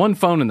 There's only one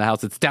phone in the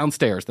house. It's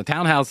downstairs. The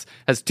townhouse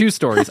has 2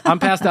 stories. I'm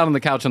passed out on the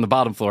couch on the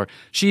bottom floor.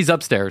 She's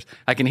upstairs.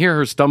 I can hear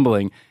her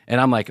stumbling, and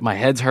I'm like, my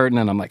head's hurting,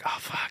 and I'm like, oh,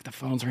 fuck, the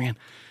phone's ringing.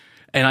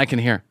 And I can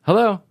hear,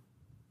 hello?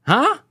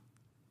 Huh?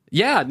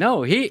 Yeah,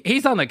 no,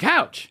 he's on the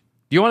couch.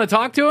 Do you want to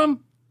talk to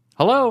him?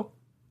 Hello?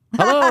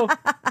 Hello?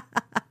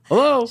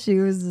 Hello? She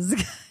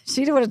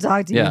didn't want to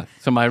talk to you. Yeah,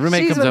 so my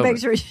roommate comes over. Make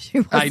sure she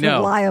was I know.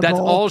 reliable. That's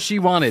all she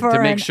wanted, for to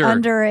make an sure.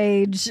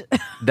 Underage.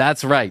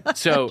 That's right.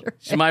 So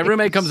my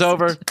roommate comes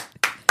over.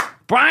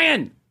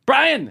 Brian!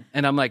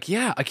 And I'm like,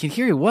 yeah, I can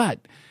hear you. What?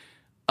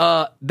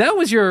 That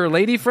was your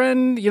lady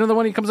friend, you know, the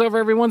one who comes over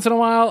every once in a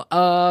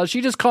while?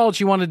 She just called.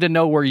 She wanted to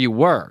know where you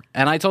were.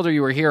 And I told her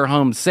you were here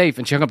home safe,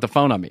 and she hung up the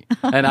phone on me.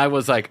 And I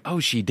was like, oh,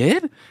 she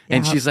did?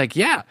 And she's like,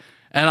 yeah.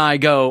 And I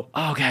go,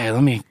 okay,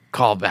 let me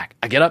call back.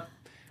 I get up.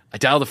 I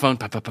dial the phone.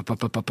 Pop, pop, pop, pop,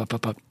 pop, pop,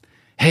 pop, pop.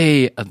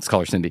 Hey, let's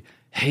call her Cindy.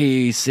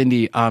 Hey,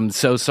 Cindy, I'm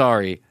so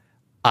sorry.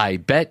 I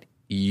bet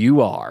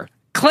you are.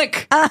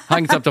 Click!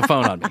 Hangs up the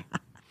phone on me.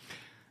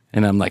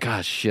 And I'm like,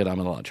 oh, shit, I'm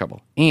in a lot of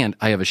trouble. And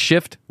I have a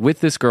shift with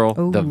this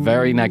girl the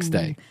very next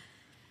day.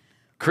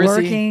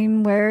 Chrissy,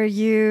 Working where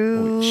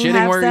you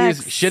shitting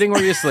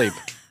where you sleep.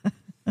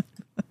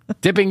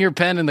 Dipping your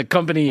pen in the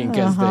company ink,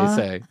 as they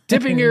say.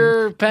 Dipping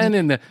your pen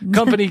in the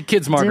company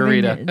kids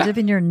margarita.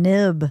 Dipping your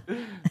nib.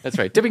 That's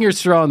right. Dipping your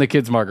straw in the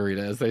kids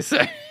margarita, as they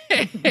say.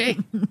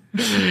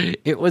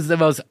 It was the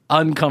most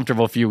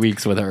uncomfortable few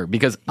weeks with her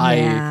because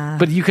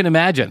but you can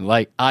imagine,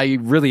 like, I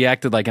really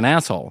acted like an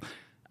asshole.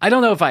 I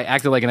don't know if I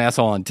acted like an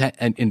asshole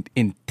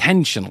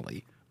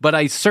intentionally, but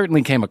I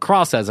certainly came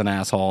across as an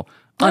asshole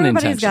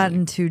unintentionally. Everybody's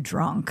gotten too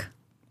drunk,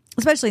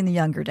 especially in the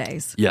younger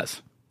days.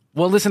 Yes.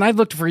 Well, listen, I've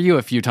looked for you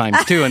a few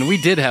times, too, and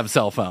we did have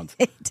cell phones.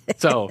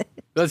 So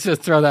let's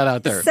just throw that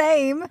out there.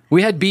 Same.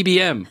 We had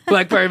BBM,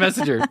 BlackBerry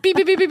Messenger. Beep,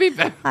 beep, beep, beep,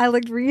 beep. I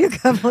looked for you a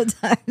couple of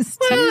times,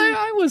 too. Well,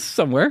 I was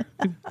somewhere.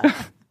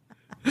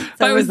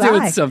 So I was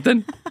doing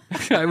something.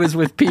 I was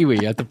with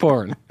Pee-wee at the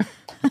porn.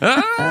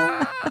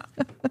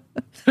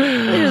 We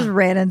just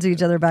ran into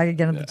each other back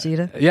again at the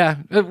cheetah. Yeah,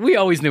 we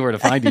always knew where to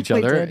find each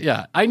other. Did.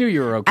 Yeah, I knew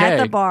you were okay.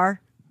 At the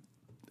bar.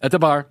 At the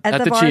bar.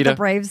 At the bar cheetah. at the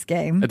Braves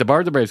game. At the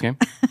bar at the Braves game.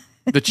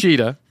 The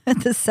cheetah.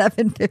 At the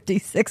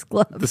 756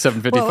 Club. The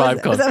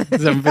 755 Club. The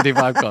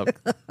 755 Club.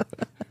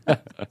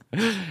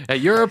 At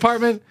your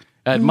apartment,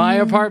 at my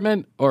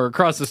apartment, or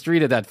across the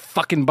street at that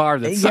fucking bar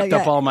that sucked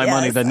up all my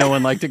money that no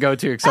one liked to go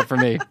to except for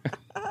me.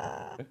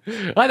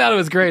 I thought it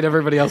was great.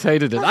 Everybody else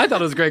hated it. I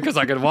thought it was great because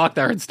I could walk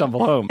there and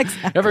stumble home.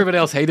 Exactly. Everybody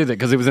else hated it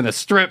because it was in a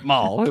strip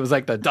mall. It was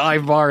like the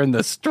dive bar in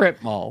the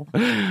strip mall.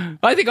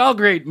 I think all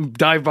great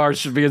dive bars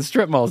should be in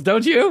strip malls.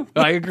 Don't you?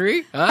 I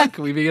agree. Can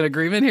we be in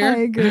agreement here? I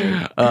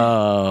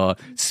agree.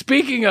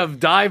 Speaking of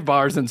dive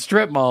bars and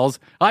strip malls,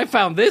 I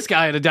found this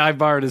guy at a dive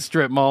bar at a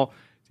strip mall.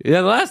 In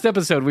the last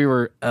episode, we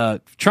were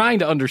trying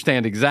to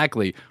understand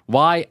exactly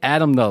why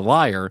Adam the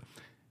Liar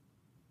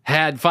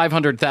had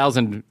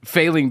 500,000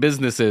 failing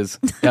businesses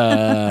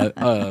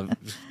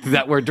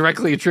that were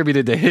directly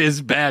attributed to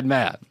his bad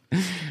math.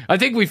 I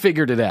think we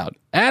figured it out.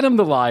 Adam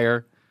the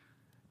Liar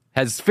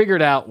has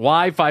figured out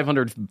why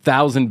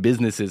 500,000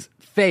 businesses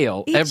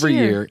fail every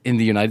year in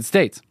the United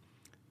States.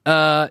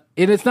 And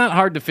it's not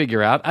hard to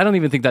figure out. I don't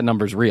even think that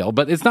number's real,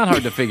 but it's not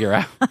hard to figure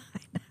out.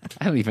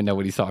 I don't even know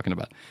what he's talking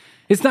about.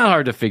 It's not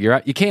hard to figure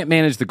out. You can't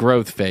manage the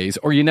growth phase,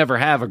 or you never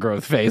have a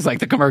growth phase like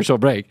the commercial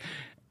break.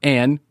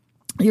 And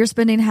you're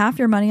spending half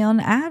your money on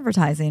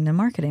advertising and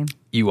marketing.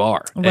 You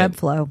are.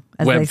 Webflow,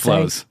 as they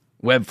say.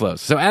 Web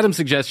flows. So Adam's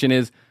suggestion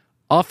is,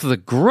 off the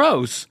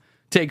gross,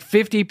 take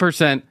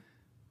 50%,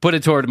 put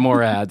it toward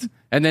more ads,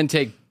 and then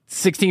take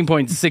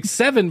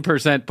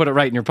 16.67%, put it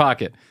right in your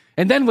pocket.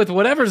 And then with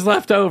whatever's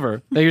left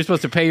over, that you're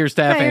supposed to pay your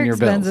staff and your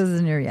bills. Expenses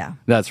and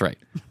That's right.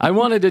 I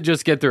wanted to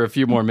just get through a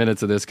few more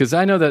minutes of this because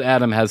I know that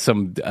Adam has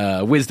some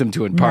wisdom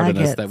to impart on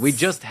us that we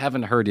just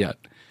haven't heard yet.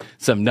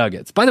 Some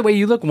nuggets. By the way,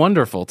 you look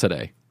wonderful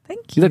today.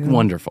 Thank you. You look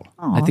wonderful.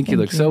 I think you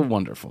look so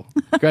wonderful.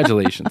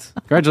 Congratulations.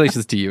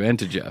 Congratulations to you and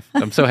to Jeff.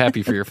 I'm so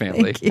happy for your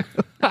family. Thank you.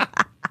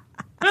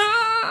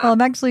 Well,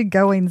 I'm actually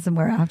going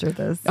somewhere after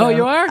this. So. Oh,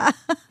 you are?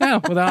 Yeah,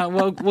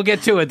 well, we'll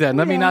get to it then.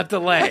 Let me not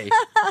delay.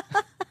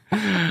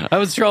 I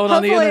was trolling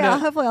on the internet.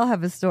 Hopefully I'll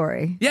have a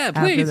story. Yeah,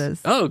 please. After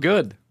this. Oh,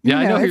 good. Yeah,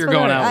 I know who you're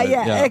going out with.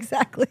 Yeah,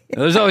 exactly.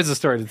 There's always a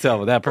story to tell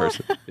with that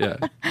person. Yeah.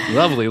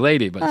 Lovely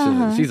lady,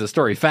 but she's a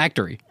story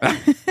factory.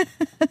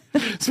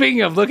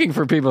 Speaking of looking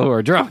for people who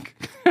are drunk.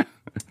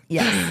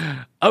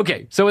 Yes.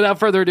 Okay, so without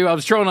further ado, I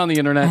was trolling on the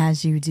internet.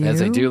 As you do.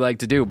 As I do like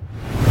to do.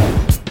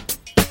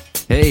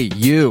 Hey,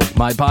 you,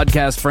 my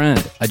podcast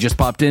friend. I just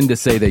popped in to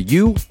say that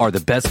you are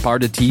the best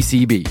part of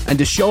TCB. And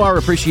to show our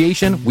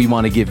appreciation, we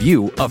want to give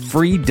you a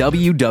free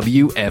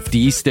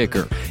WWFD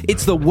sticker.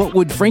 It's the What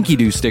Would Frankie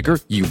Do sticker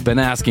you've been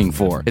asking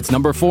for. It's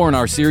number 4 in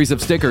our series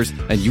of stickers,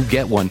 and you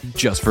get one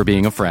just for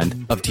being a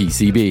friend of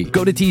TCB.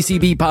 Go to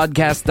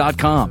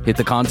tcbpodcast.com, hit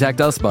the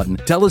Contact Us button,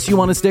 tell us you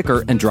want a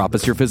sticker, and drop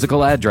us your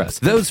physical address.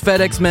 Those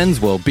FedEx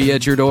men's will be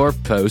at your door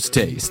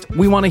post-haste.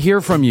 We want to hear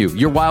from you,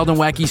 your wild and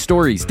wacky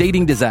stories,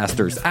 dating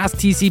disasters,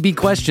 ask TCB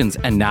questions,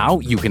 and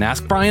now you can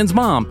ask Brian's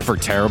mom for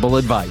terrible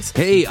advice.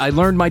 Hey, I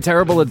learned my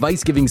terrible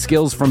advice giving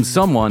skills from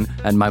someone,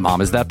 and my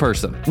mom is that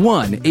person.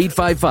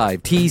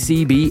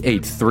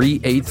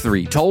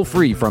 1-855-TCB-8383. Toll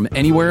free from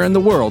anywhere in the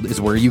world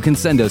is where you can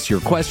send us your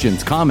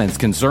questions, comments,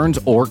 concerns,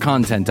 or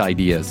content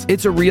ideas.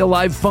 It's a real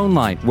live phone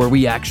line where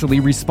we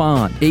actually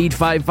respond.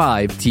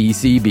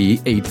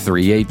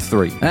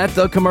 855-TCB-8383. At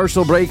The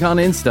Commercial Break on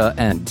Insta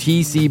and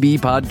TCB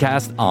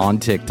Podcast on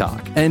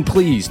TikTok. And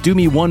please do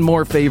me one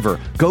more favor.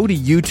 Go to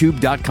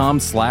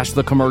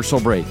youtube.com/The Commercial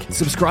Break.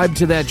 Subscribe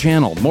to that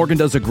channel. Morgan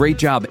does a great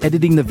job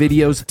editing the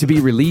videos to be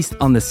released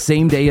on the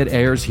same day it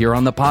airs here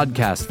on the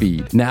podcast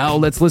feed. Now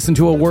let's listen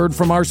to a word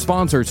from our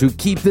sponsors who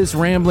keep this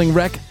rambling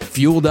wreck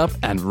fueled up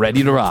and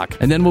ready to rock.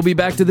 And then we'll be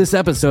back to this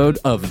episode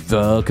of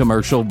The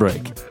Commercial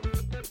Break.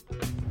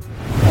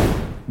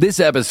 This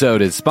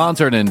episode is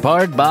sponsored in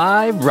part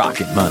by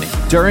Rocket Money.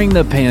 During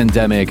the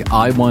pandemic,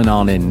 I went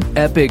on an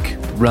epic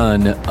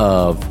run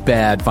of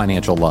bad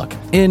financial luck,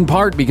 in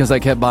part because I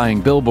kept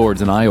buying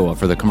billboards in Iowa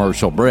for The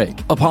Commercial Break.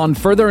 Upon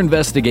further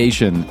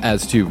investigation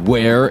as to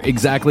where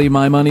exactly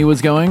my money was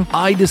going,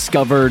 I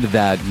discovered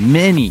that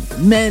many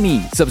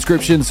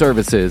subscription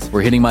services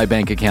were hitting my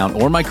bank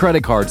account or my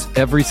credit cards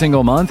every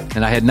single month,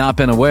 and I had not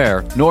been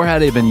aware, nor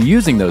had I been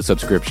using those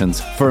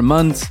subscriptions for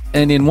months,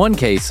 and in one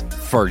case,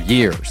 for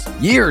years.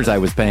 Years I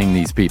was paying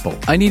these people.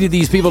 I needed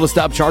these people to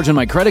stop charging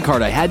my credit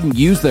card. I hadn't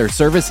used their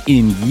service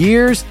in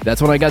years.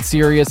 That's when I got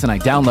serious and I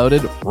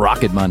downloaded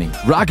Rocket Money.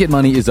 Rocket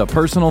Money is a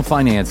personal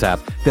finance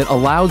app that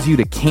allows you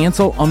to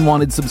cancel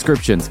unwanted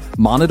subscriptions,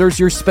 monitors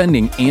your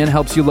spending, and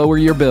helps you lower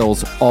your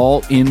bills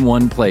all in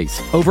one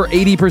place. Over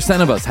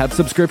 80% of us have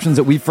subscriptions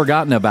that we've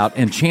forgotten about,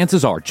 and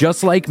chances are,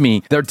 just like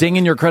me, they're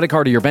dinging your credit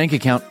card or your bank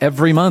account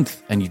every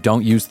month, and you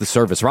don't use the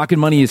service. Rocket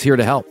Money is here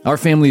to help. Our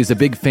family is a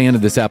big fan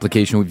of this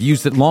application. We've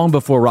used it long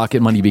before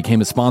Rocket Money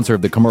became a sponsor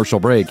of The Commercial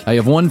Break. I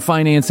have one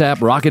finance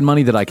app, Rocket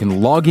Money, that I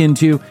can log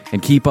into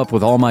and keep up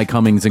with all my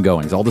comings and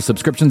goings, all the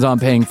subscriptions I'm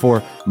paying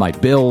for, my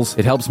bills.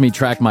 It helps me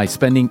track my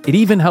spending. It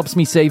even helps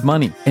me save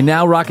money. And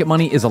now Rocket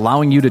Money is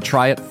allowing you to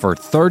try it for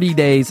 30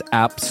 days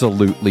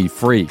absolutely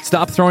free.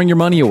 Stop throwing your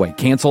money away,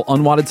 cancel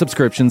unwanted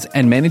subscriptions,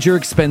 and manage your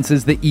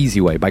expenses the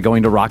easy way by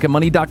going to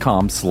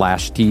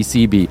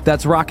rocketmoney.com/TCB.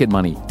 That's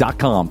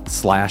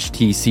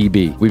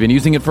rocketmoney.com/TCB. We've been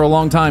using it for a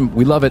long time.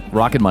 We love it.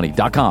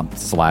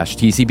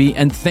 rocketmoney.com/TCB.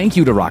 And thank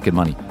you to Rocket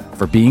Money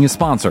for being a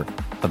sponsor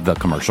of The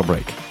Commercial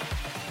Break.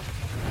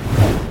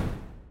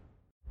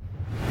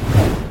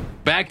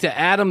 Back to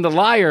Adam the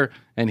Liar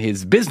and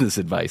his business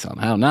advice on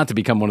how not to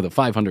become one of the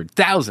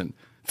 500,000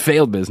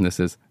 failed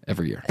businesses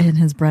every year. In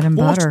his bread and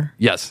butter.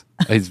 Yes.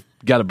 He's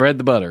got to bread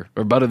the butter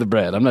or butter the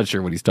bread. I'm not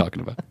sure what he's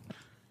talking about.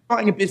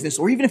 Starting a business,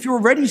 or even if you're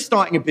already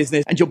starting a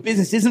business and your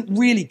business isn't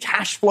really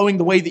cash flowing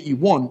the way that you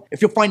want,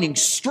 if you're finding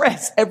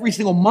stress every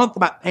single month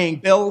about paying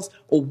bills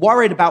or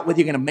worried about whether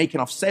you're going to make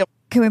enough sales.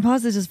 Can we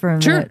pause it just for a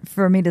minute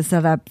for me to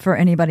set up for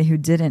anybody who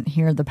didn't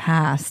hear the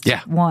past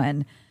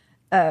one?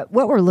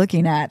 What we're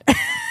looking at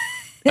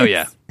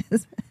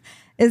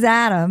is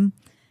Adam.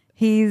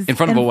 He's in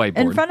front of a whiteboard.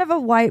 In front of a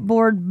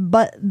whiteboard,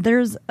 but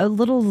there's a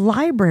little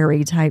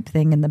library type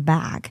thing in the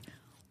back.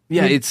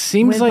 Yeah, it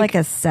seems like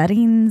a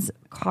settings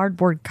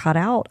cardboard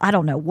cutout. I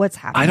don't know what's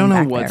happening. I don't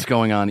know what's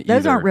going on either.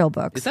 Those aren't real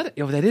books. Is that?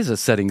 That is a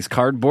settings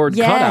cardboard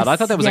cutout. I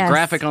thought that was a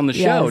graphic on the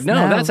show.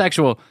 No, that's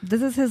actual.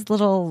 This is his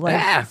little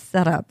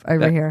setup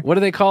over here. What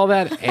do they call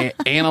that?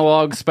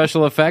 Analog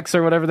special effects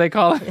or whatever they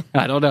call it.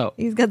 I don't know.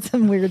 He's got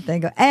some weird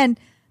thing going. And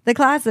the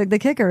classic, the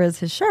kicker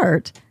is his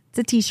shirt. It's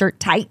a t-shirt,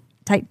 tight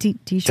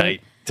t-shirt.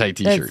 Tight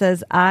t-shirt. It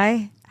says,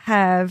 "I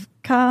have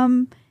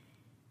come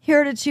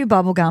here to chew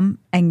bubblegum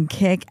and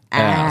kick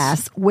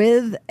ass,"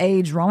 with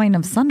a drawing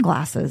of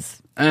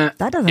sunglasses. That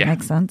doesn't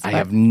make sense. I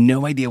have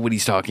no idea what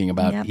he's talking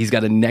about. Yep. He's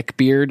got a neck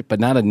beard, but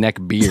not a neck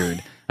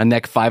beard. A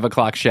neck 5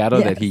 o'clock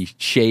shadow that he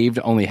shaved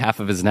only half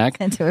of his neck.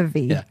 Into a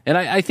V. Yeah. And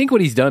I think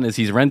what he's done is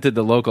he's rented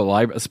the local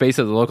space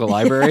at the local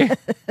library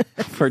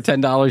for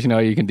 $10. You know,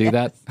 you can do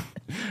that.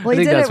 Well,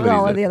 he did it with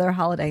all of the other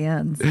Holiday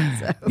Inns. So.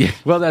 Yeah,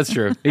 well, that's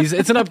true.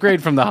 It's an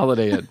upgrade from the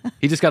Holiday Inn.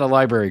 He just got a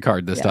library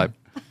card this time.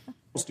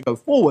 To go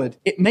forward,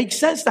 it makes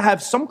sense to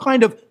have some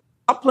kind of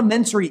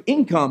supplementary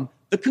income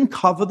that can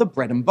cover the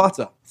bread and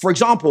butter. For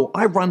example,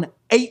 I run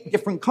 8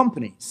 different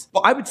companies, but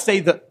I would say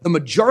that the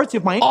majority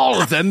of my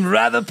all of them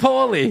rather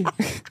poorly.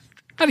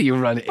 How do you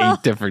run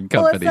 8 different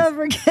companies? Let's not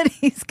forget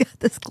he's got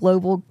this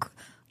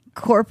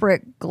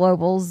corporate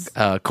globals.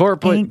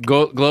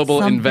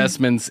 Global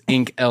Investments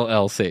Inc.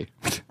 LLC.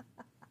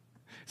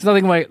 It's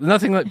nothing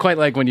quite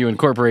like when you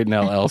incorporate an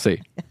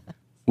LLC.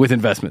 with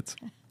investments.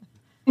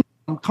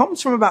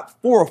 Comes from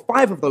about 4 or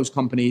 5 of those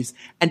companies,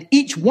 and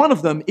each one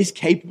of them is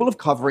capable of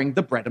covering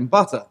the bread and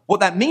butter.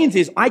 What that means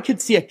is I could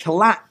see a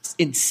collapse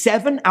in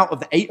 7 out of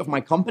the 8 of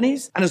my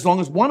companies, and as long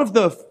as one of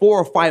the 4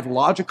 or 5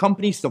 larger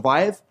companies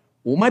survive,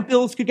 all my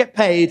bills could get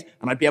paid,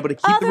 and I'd be able to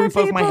keep the roof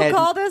over my head. Other people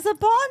call this a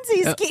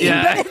Ponzi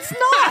scheme, but it's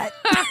not.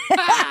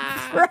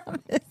 I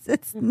promise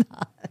it's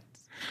not.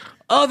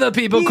 Other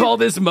people call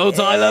this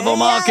multi-level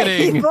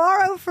marketing. You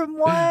borrow from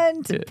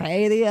one to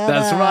pay the other.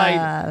 That's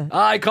right.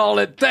 I call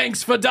it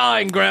thanks for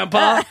dying,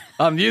 Grandpa.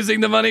 I'm using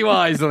the money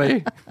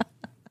wisely.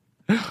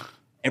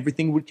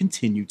 Everything would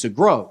continue to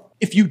grow.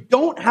 If you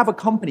don't have a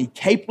company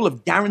capable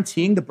of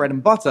guaranteeing the bread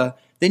and butter,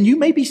 then you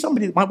may be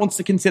somebody that might want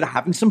to consider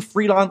having some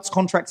freelance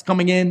contracts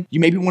coming in. You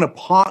maybe want to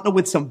partner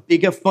with some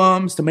bigger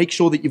firms to make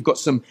sure that you've got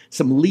some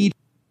lead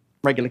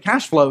regular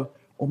cash flow.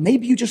 Or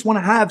maybe you just want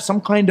to have some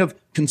kind of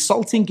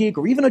consulting gig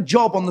or even a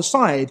job on the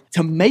side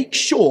to make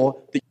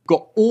sure that you've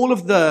got all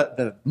of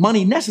the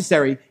money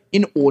necessary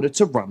in order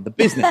to run the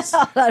business.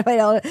 Hold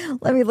on.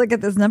 Let me look at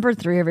this. Number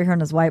 3 over here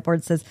on his whiteboard.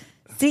 It says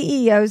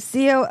CEO,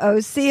 COO,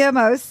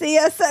 CMO,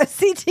 CSO,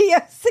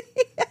 CTO.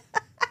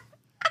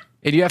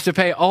 And you have to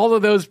pay all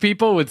of those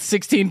people with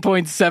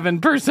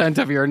 16.7%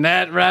 of your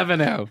net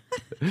revenue.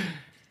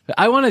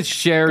 I want to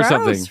share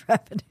something.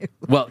 Revenue.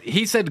 Well,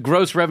 he said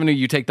gross revenue,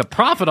 you take the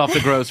profit off the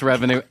gross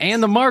revenue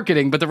and the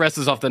marketing, but the rest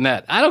is off the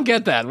net. I don't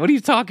get that. What are you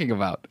talking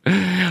about?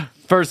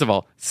 First of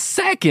all.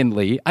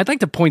 Secondly, I'd like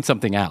to point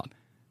something out.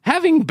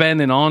 Having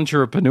been an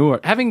entrepreneur,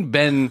 having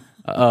been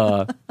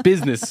a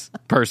business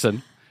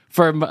person,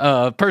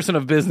 person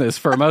of business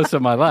for most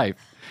of my life,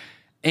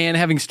 and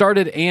having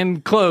started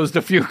and closed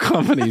a few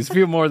companies,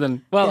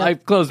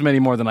 I've closed many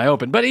more than I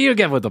opened, but you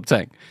get what I'm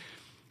saying.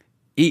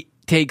 It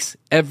takes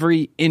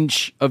every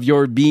inch of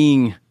your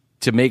being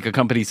to make a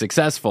company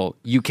successful.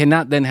 You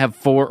cannot then have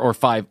 4 or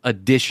 5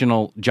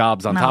 additional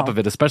jobs on top of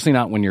it, especially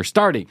not when you're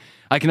starting.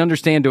 I can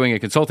understand doing a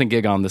consulting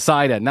gig on the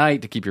side at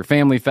night to keep your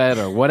family fed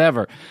or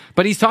whatever,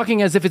 but he's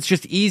talking as if it's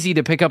just easy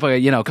to pick up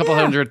a couple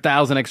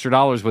 $100,000 extra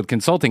dollars with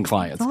consulting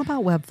clients. It's all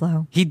about web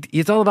flow.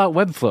 It's all about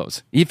web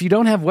flows. If you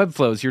don't have web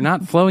flows, you're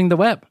not flowing the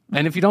web.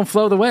 And if you don't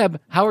flow the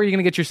web, how are you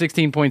going to get your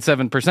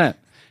 16.7%?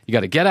 You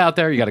got to get out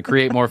there. You got to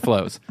create more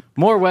flows.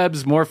 More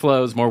webs, more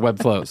flows, more web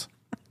flows.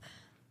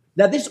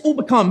 Now, this all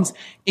becomes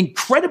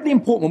incredibly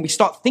important when we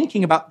start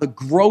thinking about the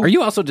growth. Are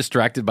you also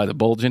distracted by the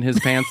bulge in his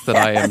pants that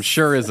I am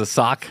sure is a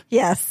sock?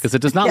 Yes. Because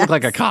it does not look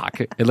like a cock.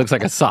 It looks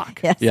like a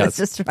sock. Yes.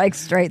 It's just like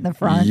straight in the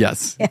front.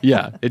 Yes.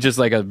 Yeah. It's just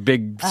like a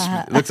big,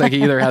 it looks like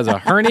he either has a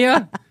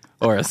hernia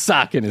or a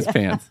sock in his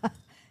pants.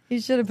 You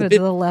should have put it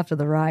to the left or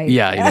the right.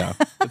 Yeah,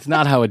 It's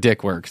not how a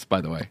dick works,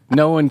 by the way.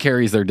 No one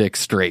carries their dick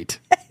straight.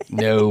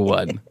 No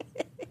one.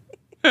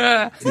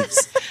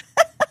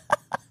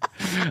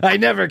 I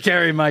never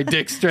carry my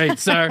dick straight,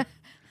 sir.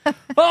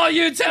 Are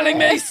you telling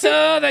me,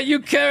 sir, that you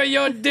carry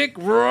your dick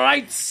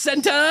right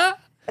center?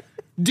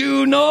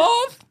 Due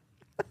north?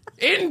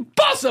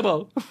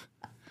 Impossible.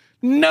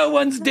 No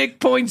one's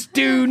dick points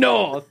due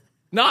north.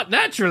 Not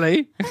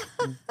naturally.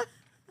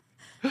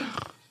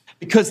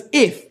 Because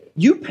if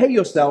you pay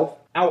yourself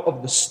out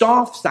of the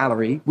staff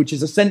salary, which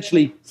is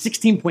essentially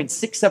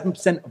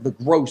 16.67% of the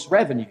gross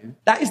revenue,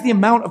 that is the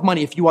amount of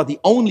money if you are the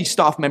only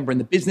staff member in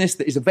the business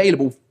that is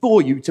available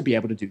for you to be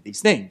able to do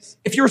these things.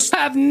 If you're I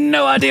have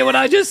no idea what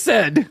I just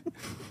said.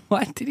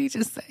 What did he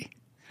just say?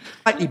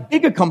 Slightly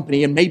bigger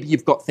company, and maybe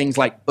you've got things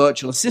like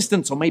virtual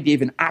assistants or maybe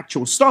even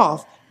actual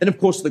staff, then of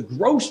course the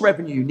gross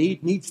revenue you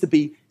needs to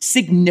be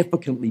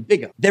significantly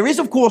bigger. There is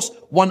of course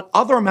one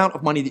other amount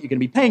of money that you're going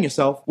to be paying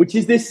yourself, which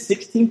is this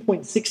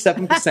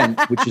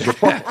 16.67%, which is your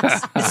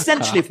profits.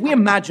 Essentially, if we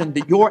imagine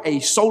that you're a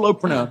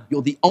solopreneur,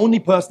 you're the only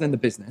person in the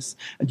business,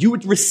 and you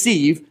would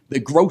receive the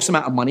gross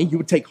amount of money, you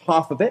would take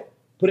half of it,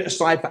 put it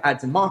aside for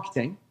ads and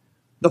marketing.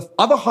 The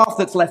other half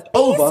that's left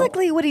over...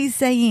 Basically, what he's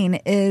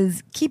saying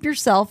is keep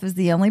yourself as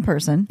the only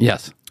person.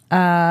 Yes.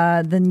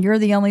 Then you're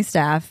the only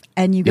staff,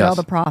 and you get all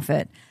the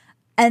profit.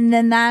 And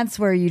then that's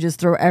where you just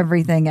throw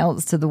everything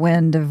else to the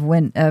wind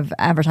of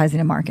advertising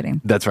and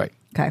marketing. That's right.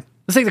 Okay.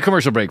 Let's take the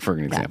commercial break for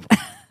an example.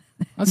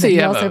 Let's say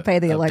you have also pay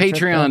the a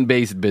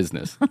Patreon-based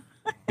business.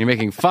 You're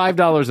making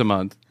 $5 a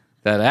month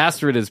that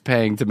Astrid is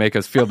paying to make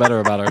us feel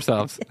better about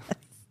ourselves. Yes.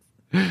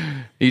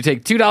 You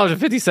take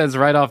 $2.50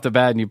 right off the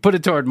bat and you put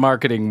it toward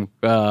marketing,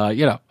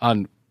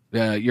 on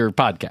your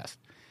podcast.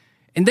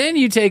 And then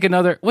you take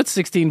another, what's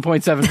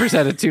 16.7%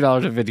 at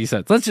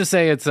 $2.50? Let's just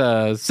say it's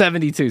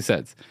 72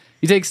 cents.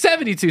 You take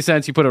 72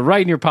 cents, you put it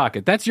right in your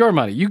pocket. That's your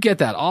money. You get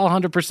that, all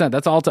 100%.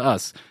 That's all to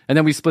us. And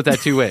then we split that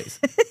 2 ways.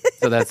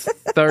 So that's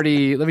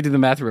 30, let me do the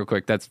math real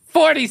quick. That's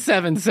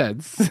 47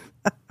 cents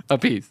a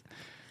piece.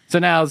 So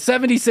now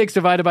 76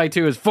 divided by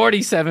 2 is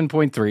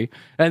 47.3.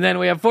 And then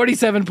we have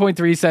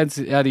 47.3 cents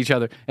at each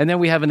other. And then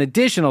we have an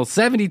additional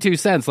 72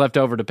 cents left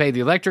over to pay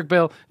the electric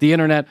bill, the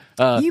internet.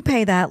 You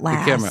pay that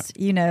last.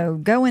 Camera.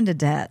 Go into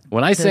debt.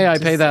 When I say I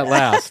pay that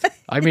last,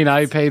 I mean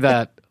I pay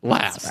that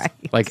last.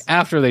 Right. Like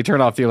after they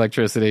turn off the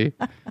electricity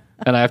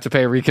and I have to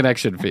pay a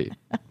reconnection fee.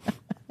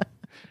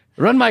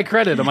 Run my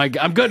credit.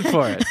 I'm good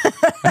for it.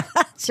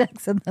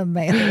 Checks in the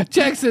mail.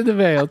 Checks in the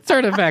mail.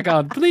 Turn it back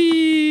on,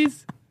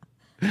 please.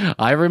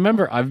 I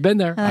remember. I've been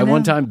there. I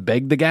one time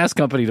begged the gas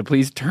company to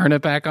please turn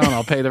it back on.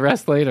 I'll pay the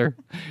rest later.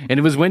 And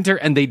it was winter,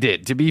 and they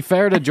did. To be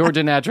fair to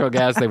Georgia Natural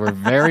Gas, they were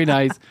very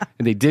nice,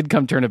 and they did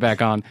come turn it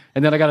back on.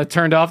 And then I got it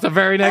turned off the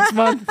very next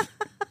month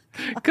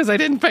because I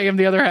didn't pay them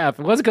the other half.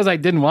 It wasn't because I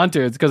didn't want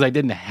to. It's because I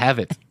didn't have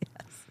it.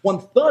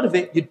 1/3 of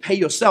it you'd pay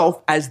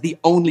yourself as the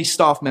only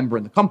staff member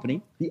in the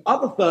company. The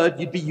other third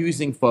you'd be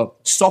using for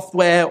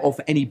software or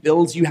for any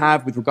bills you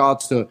have with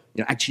regards to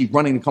actually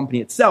running the company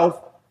itself.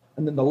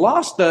 And then the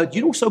last third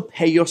you'd also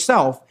pay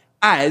yourself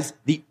as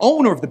the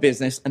owner of the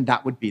business, and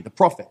that would be the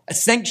profit.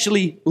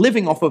 Essentially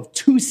living off of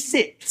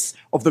 2/6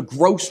 of the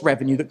gross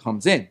revenue that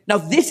comes in. Now,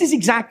 this is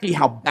exactly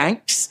how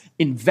banks,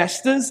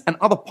 investors, and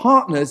other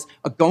partners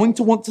are going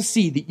to want to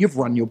see that you've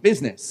run your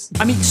business.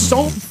 I mean,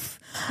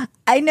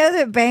 I know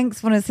that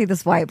banks want to see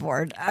this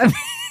whiteboard.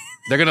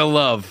 They're going to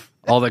love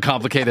all the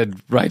complicated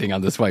writing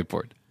on this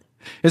whiteboard.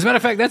 As a matter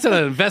of fact, that's an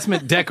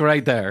investment deck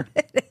right there.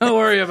 Don't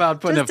worry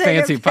about putting a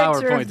fancy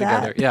PowerPoint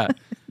together. Yeah.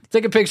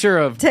 Take a picture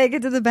of... Take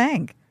it to the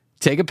bank.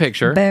 Take a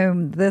picture.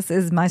 Boom. This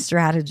is my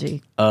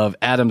strategy. Of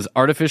Adam's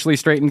artificially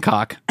straightened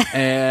cock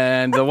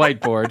and the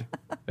whiteboard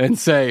and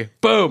say,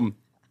 boom,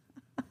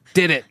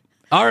 did it.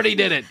 Already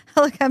did it.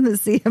 Look, I'm the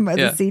CMO,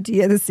 the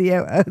CTO, the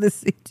COO, the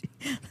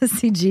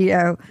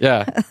CGO,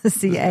 the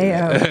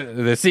CAO.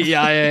 The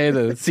CEIA,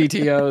 the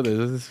CTO,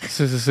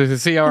 the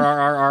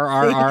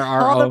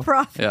CRRRRRRRO. All the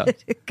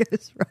profit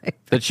goes right.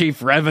 The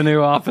Chief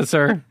Revenue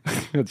Officer.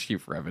 The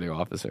Chief Revenue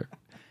Officer.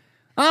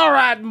 All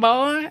right,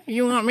 boy.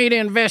 You want me to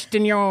invest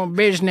in your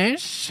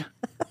business?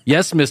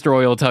 Yes, Mr.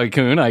 Oil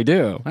Tycoon, I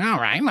do. All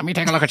right, let me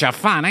take a look at your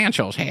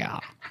financials here.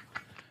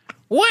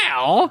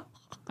 Well...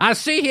 I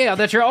see here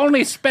that you're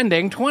only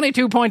spending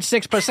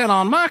 22.6%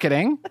 on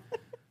marketing,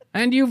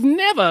 and you've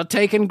never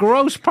taken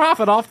gross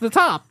profit off the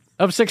top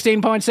of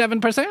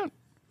 16.7%.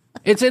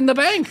 It's in the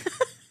bank.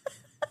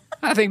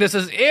 I think this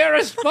is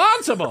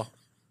irresponsible.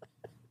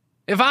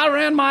 If I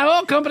ran my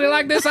oil company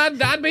like this,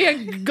 I'd be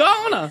a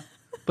goner.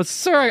 But,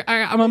 sir,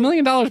 I'm $1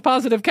 million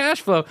positive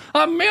cash flow.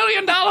 $1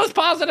 million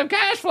positive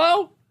cash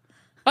flow?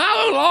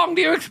 How long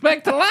do you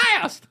expect to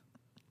last?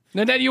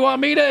 And then you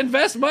want me to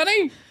invest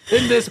money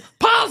in this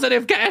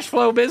positive cash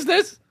flow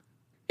business?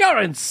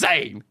 You're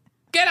insane.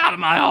 Get out of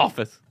my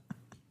office.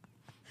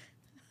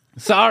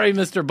 Sorry,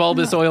 Mr.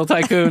 Bulbous Oil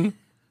Tycoon.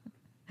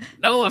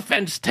 No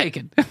offense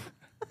taken.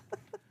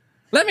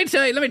 Let me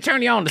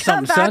turn you on to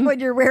something, son. Come back when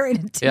you're wearing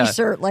a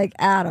T-shirt like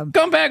Adam.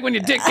 Come back when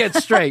your dick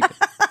gets straight.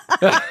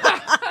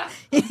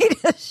 You need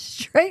to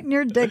straighten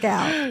your dick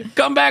out.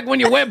 Come back when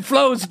your web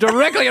flows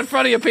directly in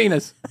front of your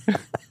penis.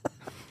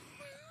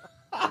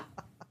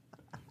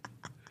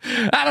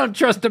 I don't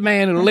trust a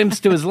man who limps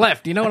to his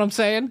left. You know what I'm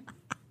saying?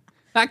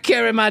 I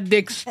carry my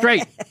dick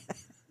straight.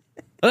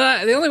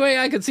 The only way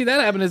I could see that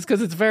happen is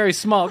because it's very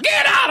small.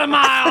 Get out of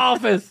my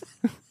office!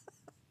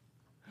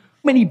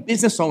 Many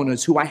business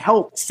owners who I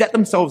help set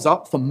themselves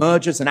up for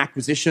mergers and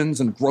acquisitions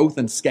and growth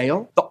and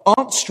scale that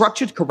aren't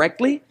structured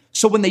correctly.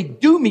 So when they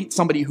do meet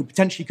somebody who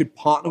potentially could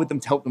partner with them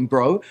to help them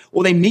grow,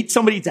 or they meet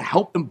somebody to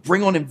help them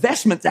bring on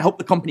investment to help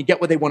the company get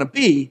where they want to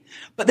be,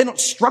 but they're not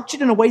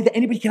structured in a way that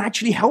anybody can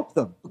actually help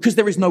them because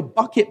there is no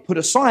bucket put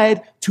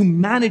aside to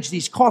manage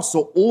these costs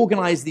or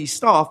organize these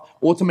staff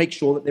or to make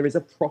sure that there is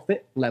a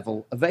profit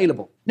level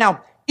available.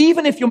 Now,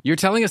 even if you're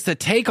telling us to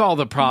take all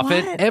the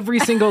profit, every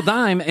single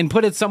dime, and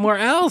put it somewhere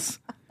else.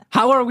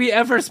 How are we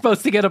ever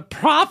supposed to get a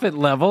profit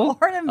level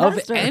of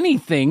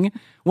anything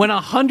when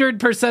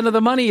 100% of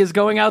the money is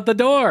going out the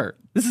door?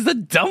 This is a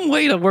dumb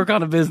way to work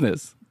on a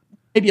business.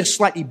 Maybe a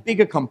slightly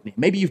bigger company.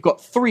 Maybe you've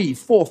got 3,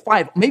 4,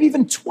 5, maybe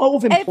even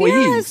 12 employees.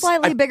 If you're a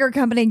slightly bigger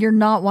company, you're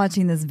not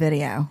watching this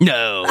video.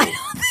 No.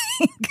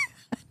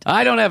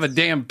 I don't have a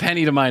damn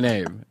penny to my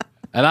name,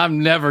 and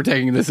I'm never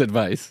taking this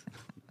advice.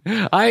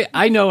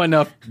 I know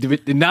enough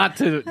not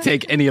to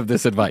take any of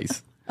this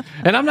advice.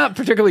 And I'm not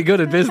particularly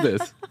good at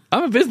business.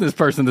 I'm a business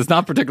person that's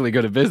not particularly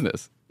good at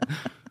business.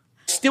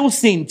 Still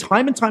seen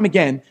time and time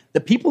again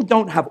that people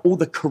don't have all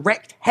the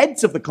correct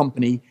heads of the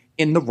company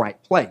in the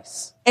right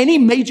place. Any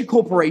major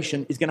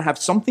corporation is going to have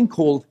something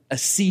called a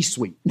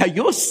C-suite. Now,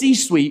 your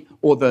C-suite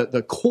or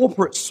the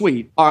corporate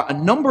suite are a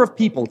number of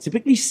people,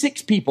 typically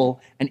 6 people,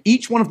 and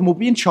each one of them will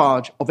be in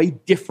charge of a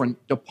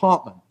different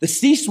department. The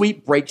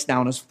C-suite breaks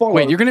down as follows.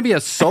 Wait, you're going to be a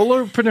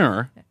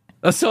solopreneur?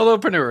 A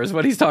solopreneur is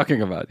what he's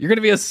talking about. You're going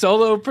to be a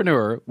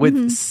solopreneur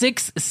with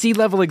 6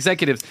 C-level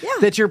executives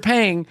that you're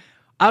paying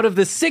out of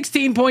the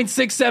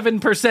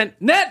 16.67%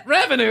 net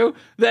revenue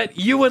that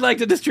you would like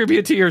to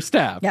distribute to your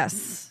staff.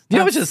 Yes. Do you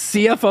know how much a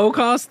CFO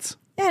costs?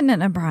 Yeah,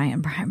 no,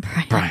 Brian.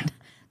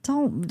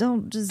 Don't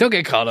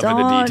get caught up in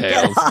the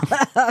details.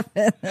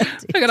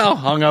 Don't get all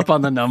hung up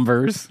on the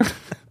numbers.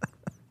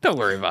 Don't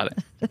worry about it.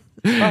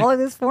 Follow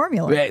this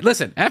formula. Hey,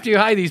 listen, after you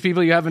hire these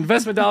people, you have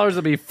investment dollars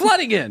that'll be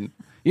flooding in.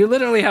 You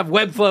literally have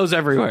web flows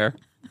everywhere.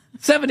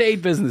 7 to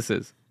 8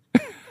 businesses.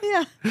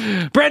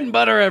 Yeah. Bread and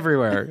butter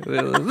everywhere.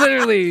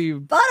 Literally.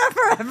 Butter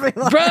for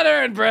everyone.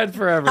 Butter and bread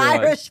for everyone.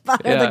 Irish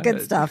butter, the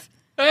good stuff.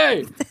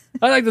 Hey,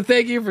 I'd like to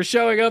thank you for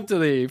showing up to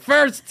the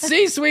first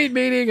C-suite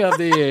meeting of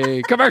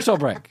the commercial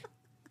break.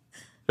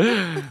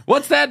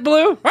 What's that,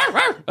 Blue?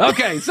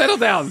 Okay, settle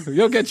down.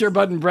 You'll get your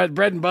bread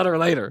and butter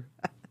later.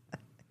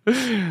 All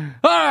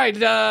right,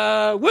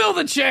 Will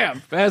the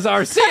Champ as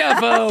our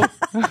CFO.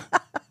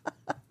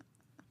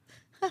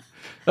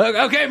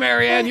 Okay,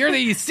 Marianne, you're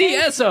the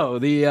CSO,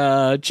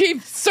 the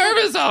Chief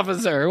Service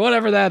Officer,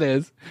 whatever that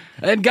is.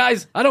 And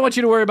guys, I don't want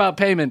you to worry about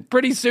payment.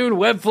 Pretty soon,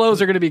 web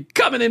flows are going to be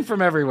coming in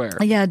from everywhere.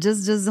 Yeah,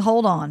 just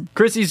hold on.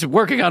 Chrissy's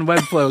working on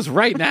web flows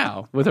right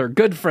now with her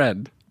good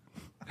friend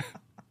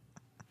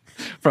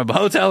from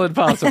Hotel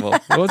Impossible.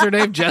 What was her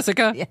name?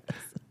 Jessica? Yes.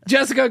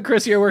 Jessica and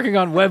Chrissy are working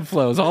on web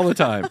flows all the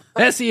time.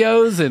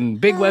 SEOs and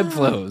big web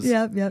flows.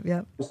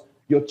 Yep.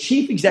 Your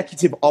chief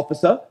executive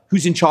officer,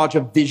 who's in charge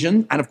of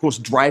vision and, of course,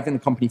 driving the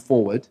company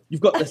forward. You've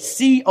got the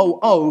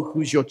COO,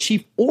 who's your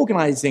chief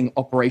organizing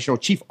operation or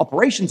chief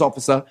operations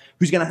officer,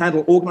 who's going to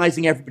handle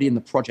organizing everybody in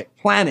the project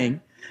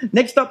planning.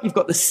 Next up, you've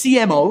got the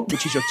CMO,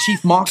 which is your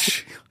chief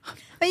marketing.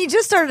 You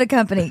just started a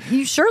company.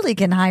 You surely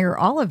can hire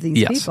all of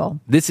these people.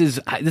 This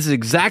is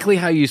exactly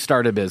how you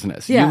start a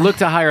business. Yeah. You look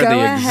to hire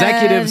the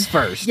executives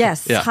first.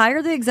 Yes,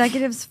 hire the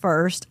executives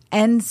first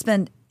and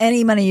spend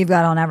any money you've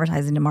got on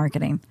advertising and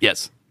marketing.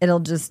 Yes. It'll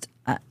just,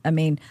 I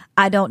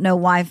don't know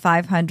why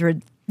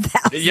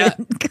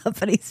 500,000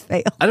 companies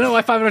fail. I don't know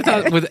why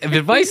 500,000, with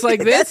advice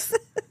like this,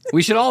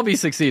 we should all be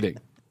succeeding.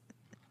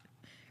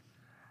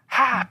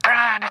 Hi,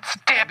 Brian, it's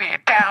Debbie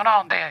down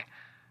on the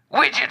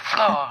widget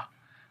floor.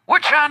 We're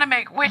trying to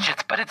make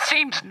widgets, but it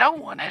seems no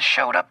one has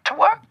showed up to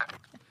work.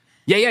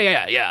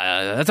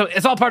 Yeah.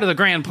 It's all part of the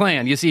grand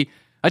plan. You see,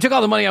 I took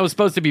all the money I was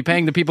supposed to be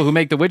paying the people who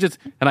make the widgets,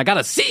 and I got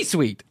a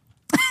C-suite.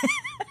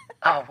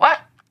 Oh, what?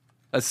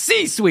 A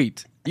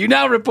C-suite. You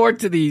now report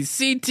to the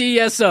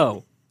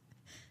CTSO,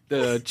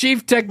 the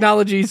Chief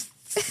Technology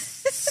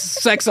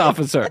Sex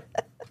Officer.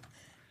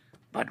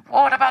 But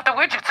what about the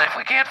widgets? If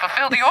we can't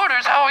fulfill the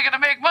orders, how are we going to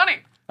make money?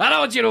 I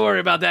don't want you to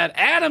worry about that.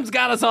 Adam's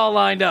got us all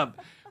lined up.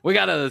 We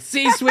got a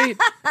C-suite.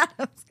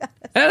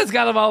 Adam's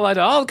got them all lined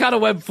up. All kind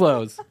of web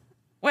flows.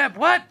 Web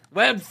what?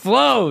 Web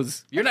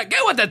flows. You're not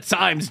get with the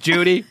times,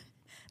 Judy.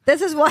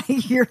 This is why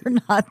you're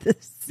not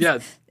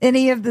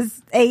any of the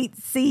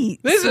 8C.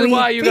 This is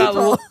why you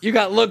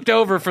got looked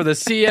over for the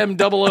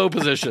CMOO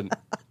position.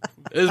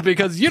 Is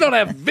because you don't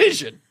have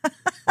vision,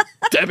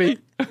 Debbie.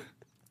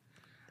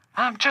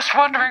 I'm just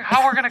wondering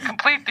how we're going to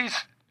complete these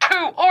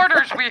 2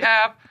 orders we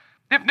have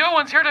if no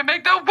one's here to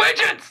make the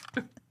widgets.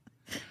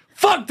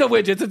 Fuck the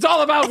widgets. It's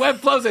all about web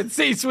flows and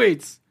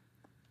C-suites.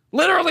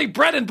 Literally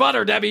bread and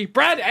butter, Debbie.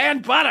 Bread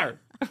and butter.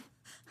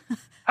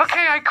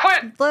 Okay, I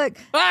quit. Look,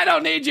 I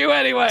don't need you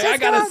anyway. I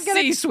got a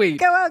C-suite.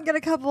 Go out and get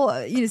a couple,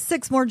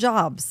 6 more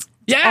jobs.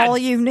 Yeah. All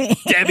you need.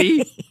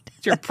 Debbie,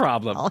 it's your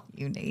problem. All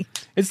you need.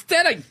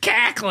 Instead of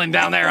cackling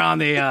down there on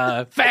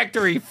the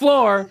factory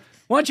floor,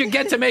 why don't you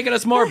get to making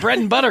us more bread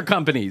and butter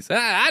companies?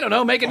 I don't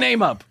know. Make a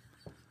name up.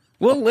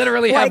 We'll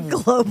literally have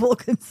Global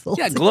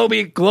Consultants.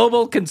 Yeah,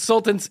 Global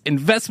Consultants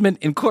Investment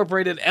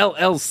Incorporated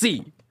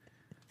LLC.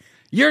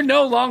 You're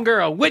no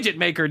longer a widget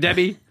maker,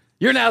 Debbie.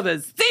 You're now the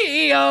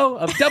CEO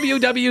of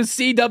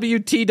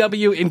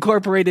WWCWTW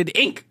Incorporated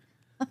Inc.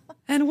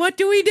 And what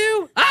do we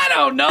do? I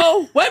don't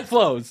know. Web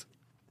flows.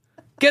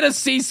 Get a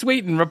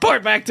C-suite and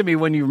report back to me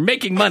when you're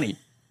making money.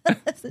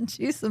 And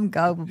chew some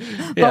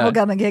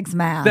bubblegum and kick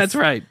some ass. That's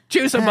right.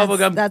 Chew some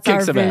bubblegum, that's kick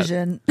our some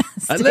vision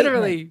ass. I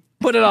literally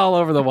put it all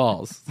over the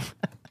walls.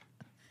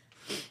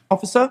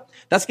 Officer,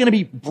 that's going to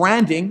be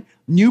branding,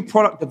 new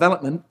product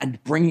development,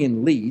 and bringing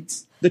in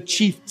leads. The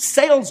chief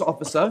sales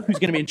officer, who's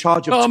going to be in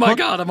charge of... Oh my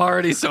God, I'm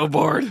already so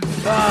bored.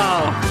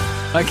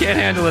 Oh, I can't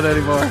handle it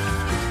anymore.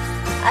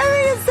 I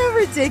mean, it's so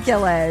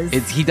ridiculous.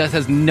 He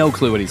has no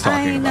clue what he's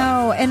talking about.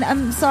 I know, and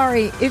I'm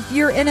sorry, if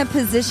you're in a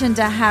position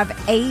to have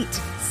 8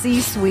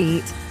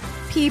 C-suite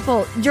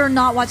people, you're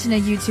not watching a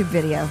YouTube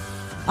video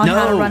on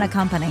how to run a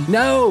company.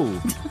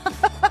 No.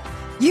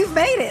 You've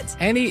made it.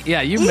 You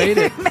made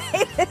it. You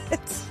made it.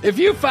 If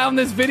you found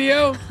this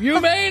video,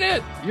 you made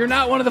it. You're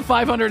not one of the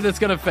 500 that's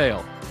going to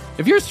fail.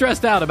 If you're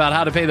stressed out about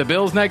how to pay the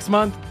bills next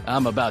month,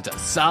 I'm about to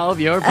solve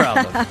your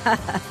problem.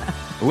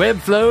 Web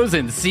flows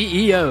and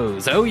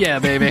CEOs. Oh, yeah,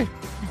 baby.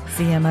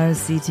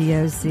 CMOs,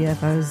 CTOs,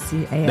 CFOs,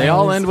 CAOs. They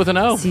all end with an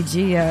O.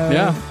 CGO.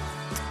 Yeah.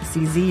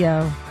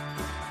 CZO.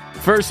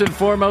 First and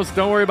foremost,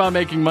 don't worry about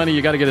making money.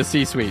 You got to get a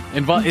C-suite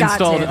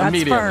installed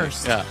immediately.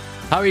 First. Yeah.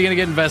 How are you going to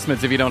get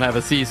investments if you don't have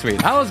a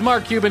C-suite? How is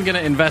Mark Cuban going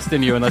to invest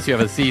in you unless you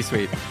have a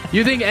C-suite?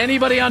 You think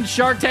anybody on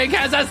Shark Tank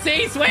has a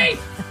C-suite?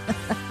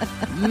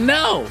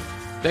 No,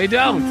 they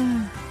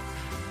don't.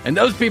 And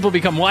those people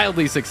become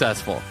wildly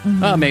successful,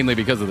 mainly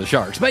because of the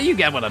sharks. But you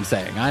get what I'm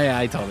saying.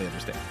 I totally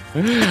understand.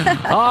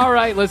 All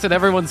right, listen,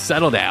 everyone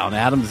settle down.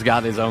 Adam's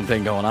got his own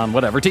thing going on.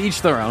 Whatever, to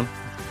each their own.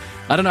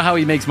 I don't know how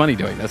he makes money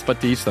doing this,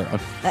 but to each their own.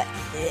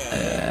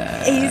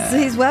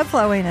 He's web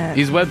flowing it.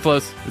 He's web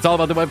flows. It's all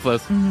about the web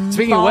flows.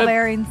 Speaking Ball of web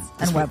bearings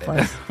and web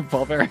flows.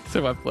 ball bearings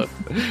and web flows.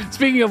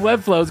 Speaking of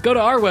web flows, go to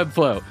our web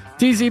flow,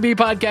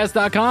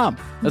 tcbpodcast.com.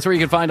 That's where you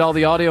can find all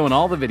the audio and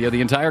all the video.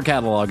 The entire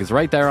catalog is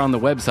right there on the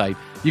website.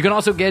 You can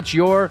also get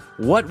your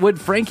What Would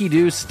Frankie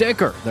Do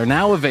sticker. They're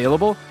now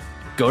available.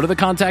 Go to the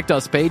Contact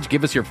Us page,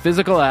 give us your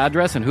physical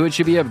address and who it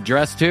should be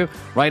addressed to,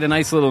 write a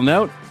nice little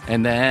note,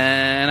 and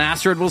then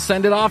Astrid will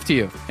send it off to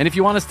you. And if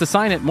you want us to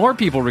sign it, more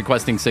people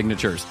requesting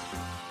signatures.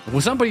 Well,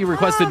 somebody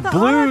requested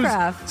Blues.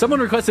 Autograph. Someone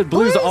requested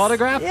Blues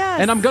autograph, yes.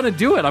 and I'm going to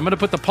do it. I'm going to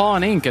put the paw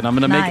in ink, and I'm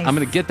going to Nice. I'm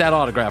going to get that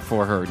autograph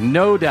for her.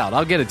 No doubt.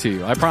 I'll get it to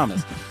you. I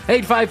promise.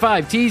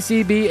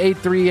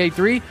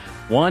 855-TCB-8383.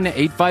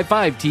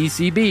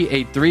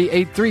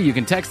 1-855-TCB-8383. You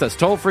can text us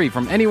toll-free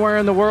from anywhere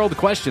in the world.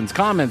 Questions,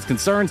 comments,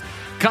 concerns,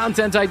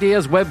 content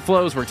ideas, web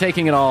flows. We're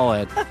taking it all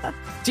at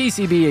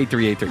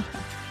TCB-8383.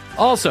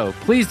 Also,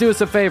 please do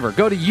us a favor.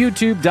 Go to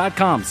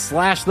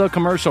youtube.com/The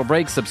Commercial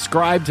Break.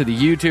 Subscribe to the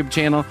YouTube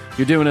channel.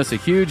 You're doing us a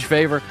huge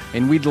favor,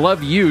 and we'd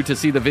love you to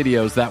see the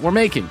videos that we're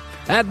making.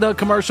 At The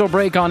Commercial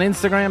Break on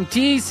Instagram,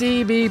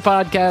 TCB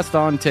Podcast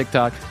on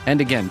TikTok. And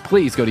again,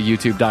 please go to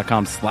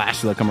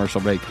youtube.com/The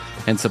Commercial Break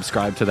and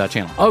subscribe to that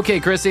channel.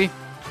 Okay, Chrissy,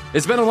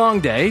 it's been a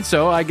long day,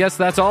 so I guess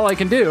that's all I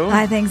can do.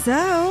 I think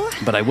so.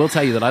 But I will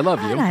tell you that I love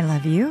you. And I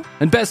love you.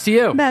 And best to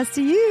you. Best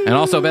to you. And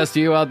also best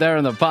to you out there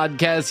in the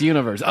podcast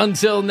universe.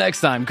 Until next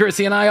time,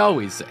 Chrissy and I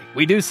always say,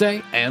 we do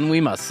say, and we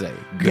must say,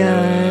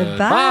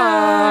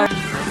 Goodbye.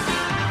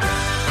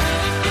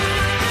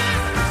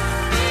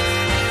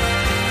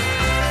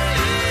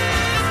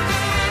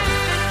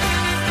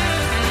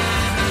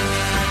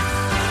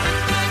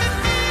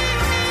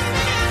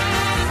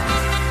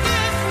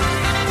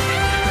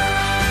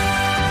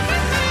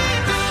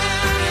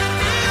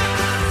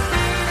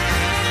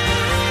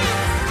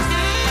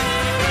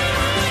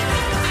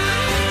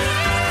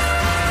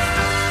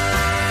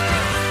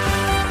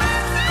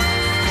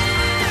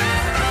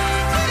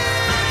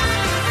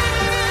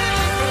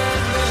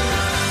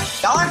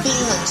 Y'all are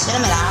being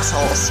legitimate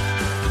assholes.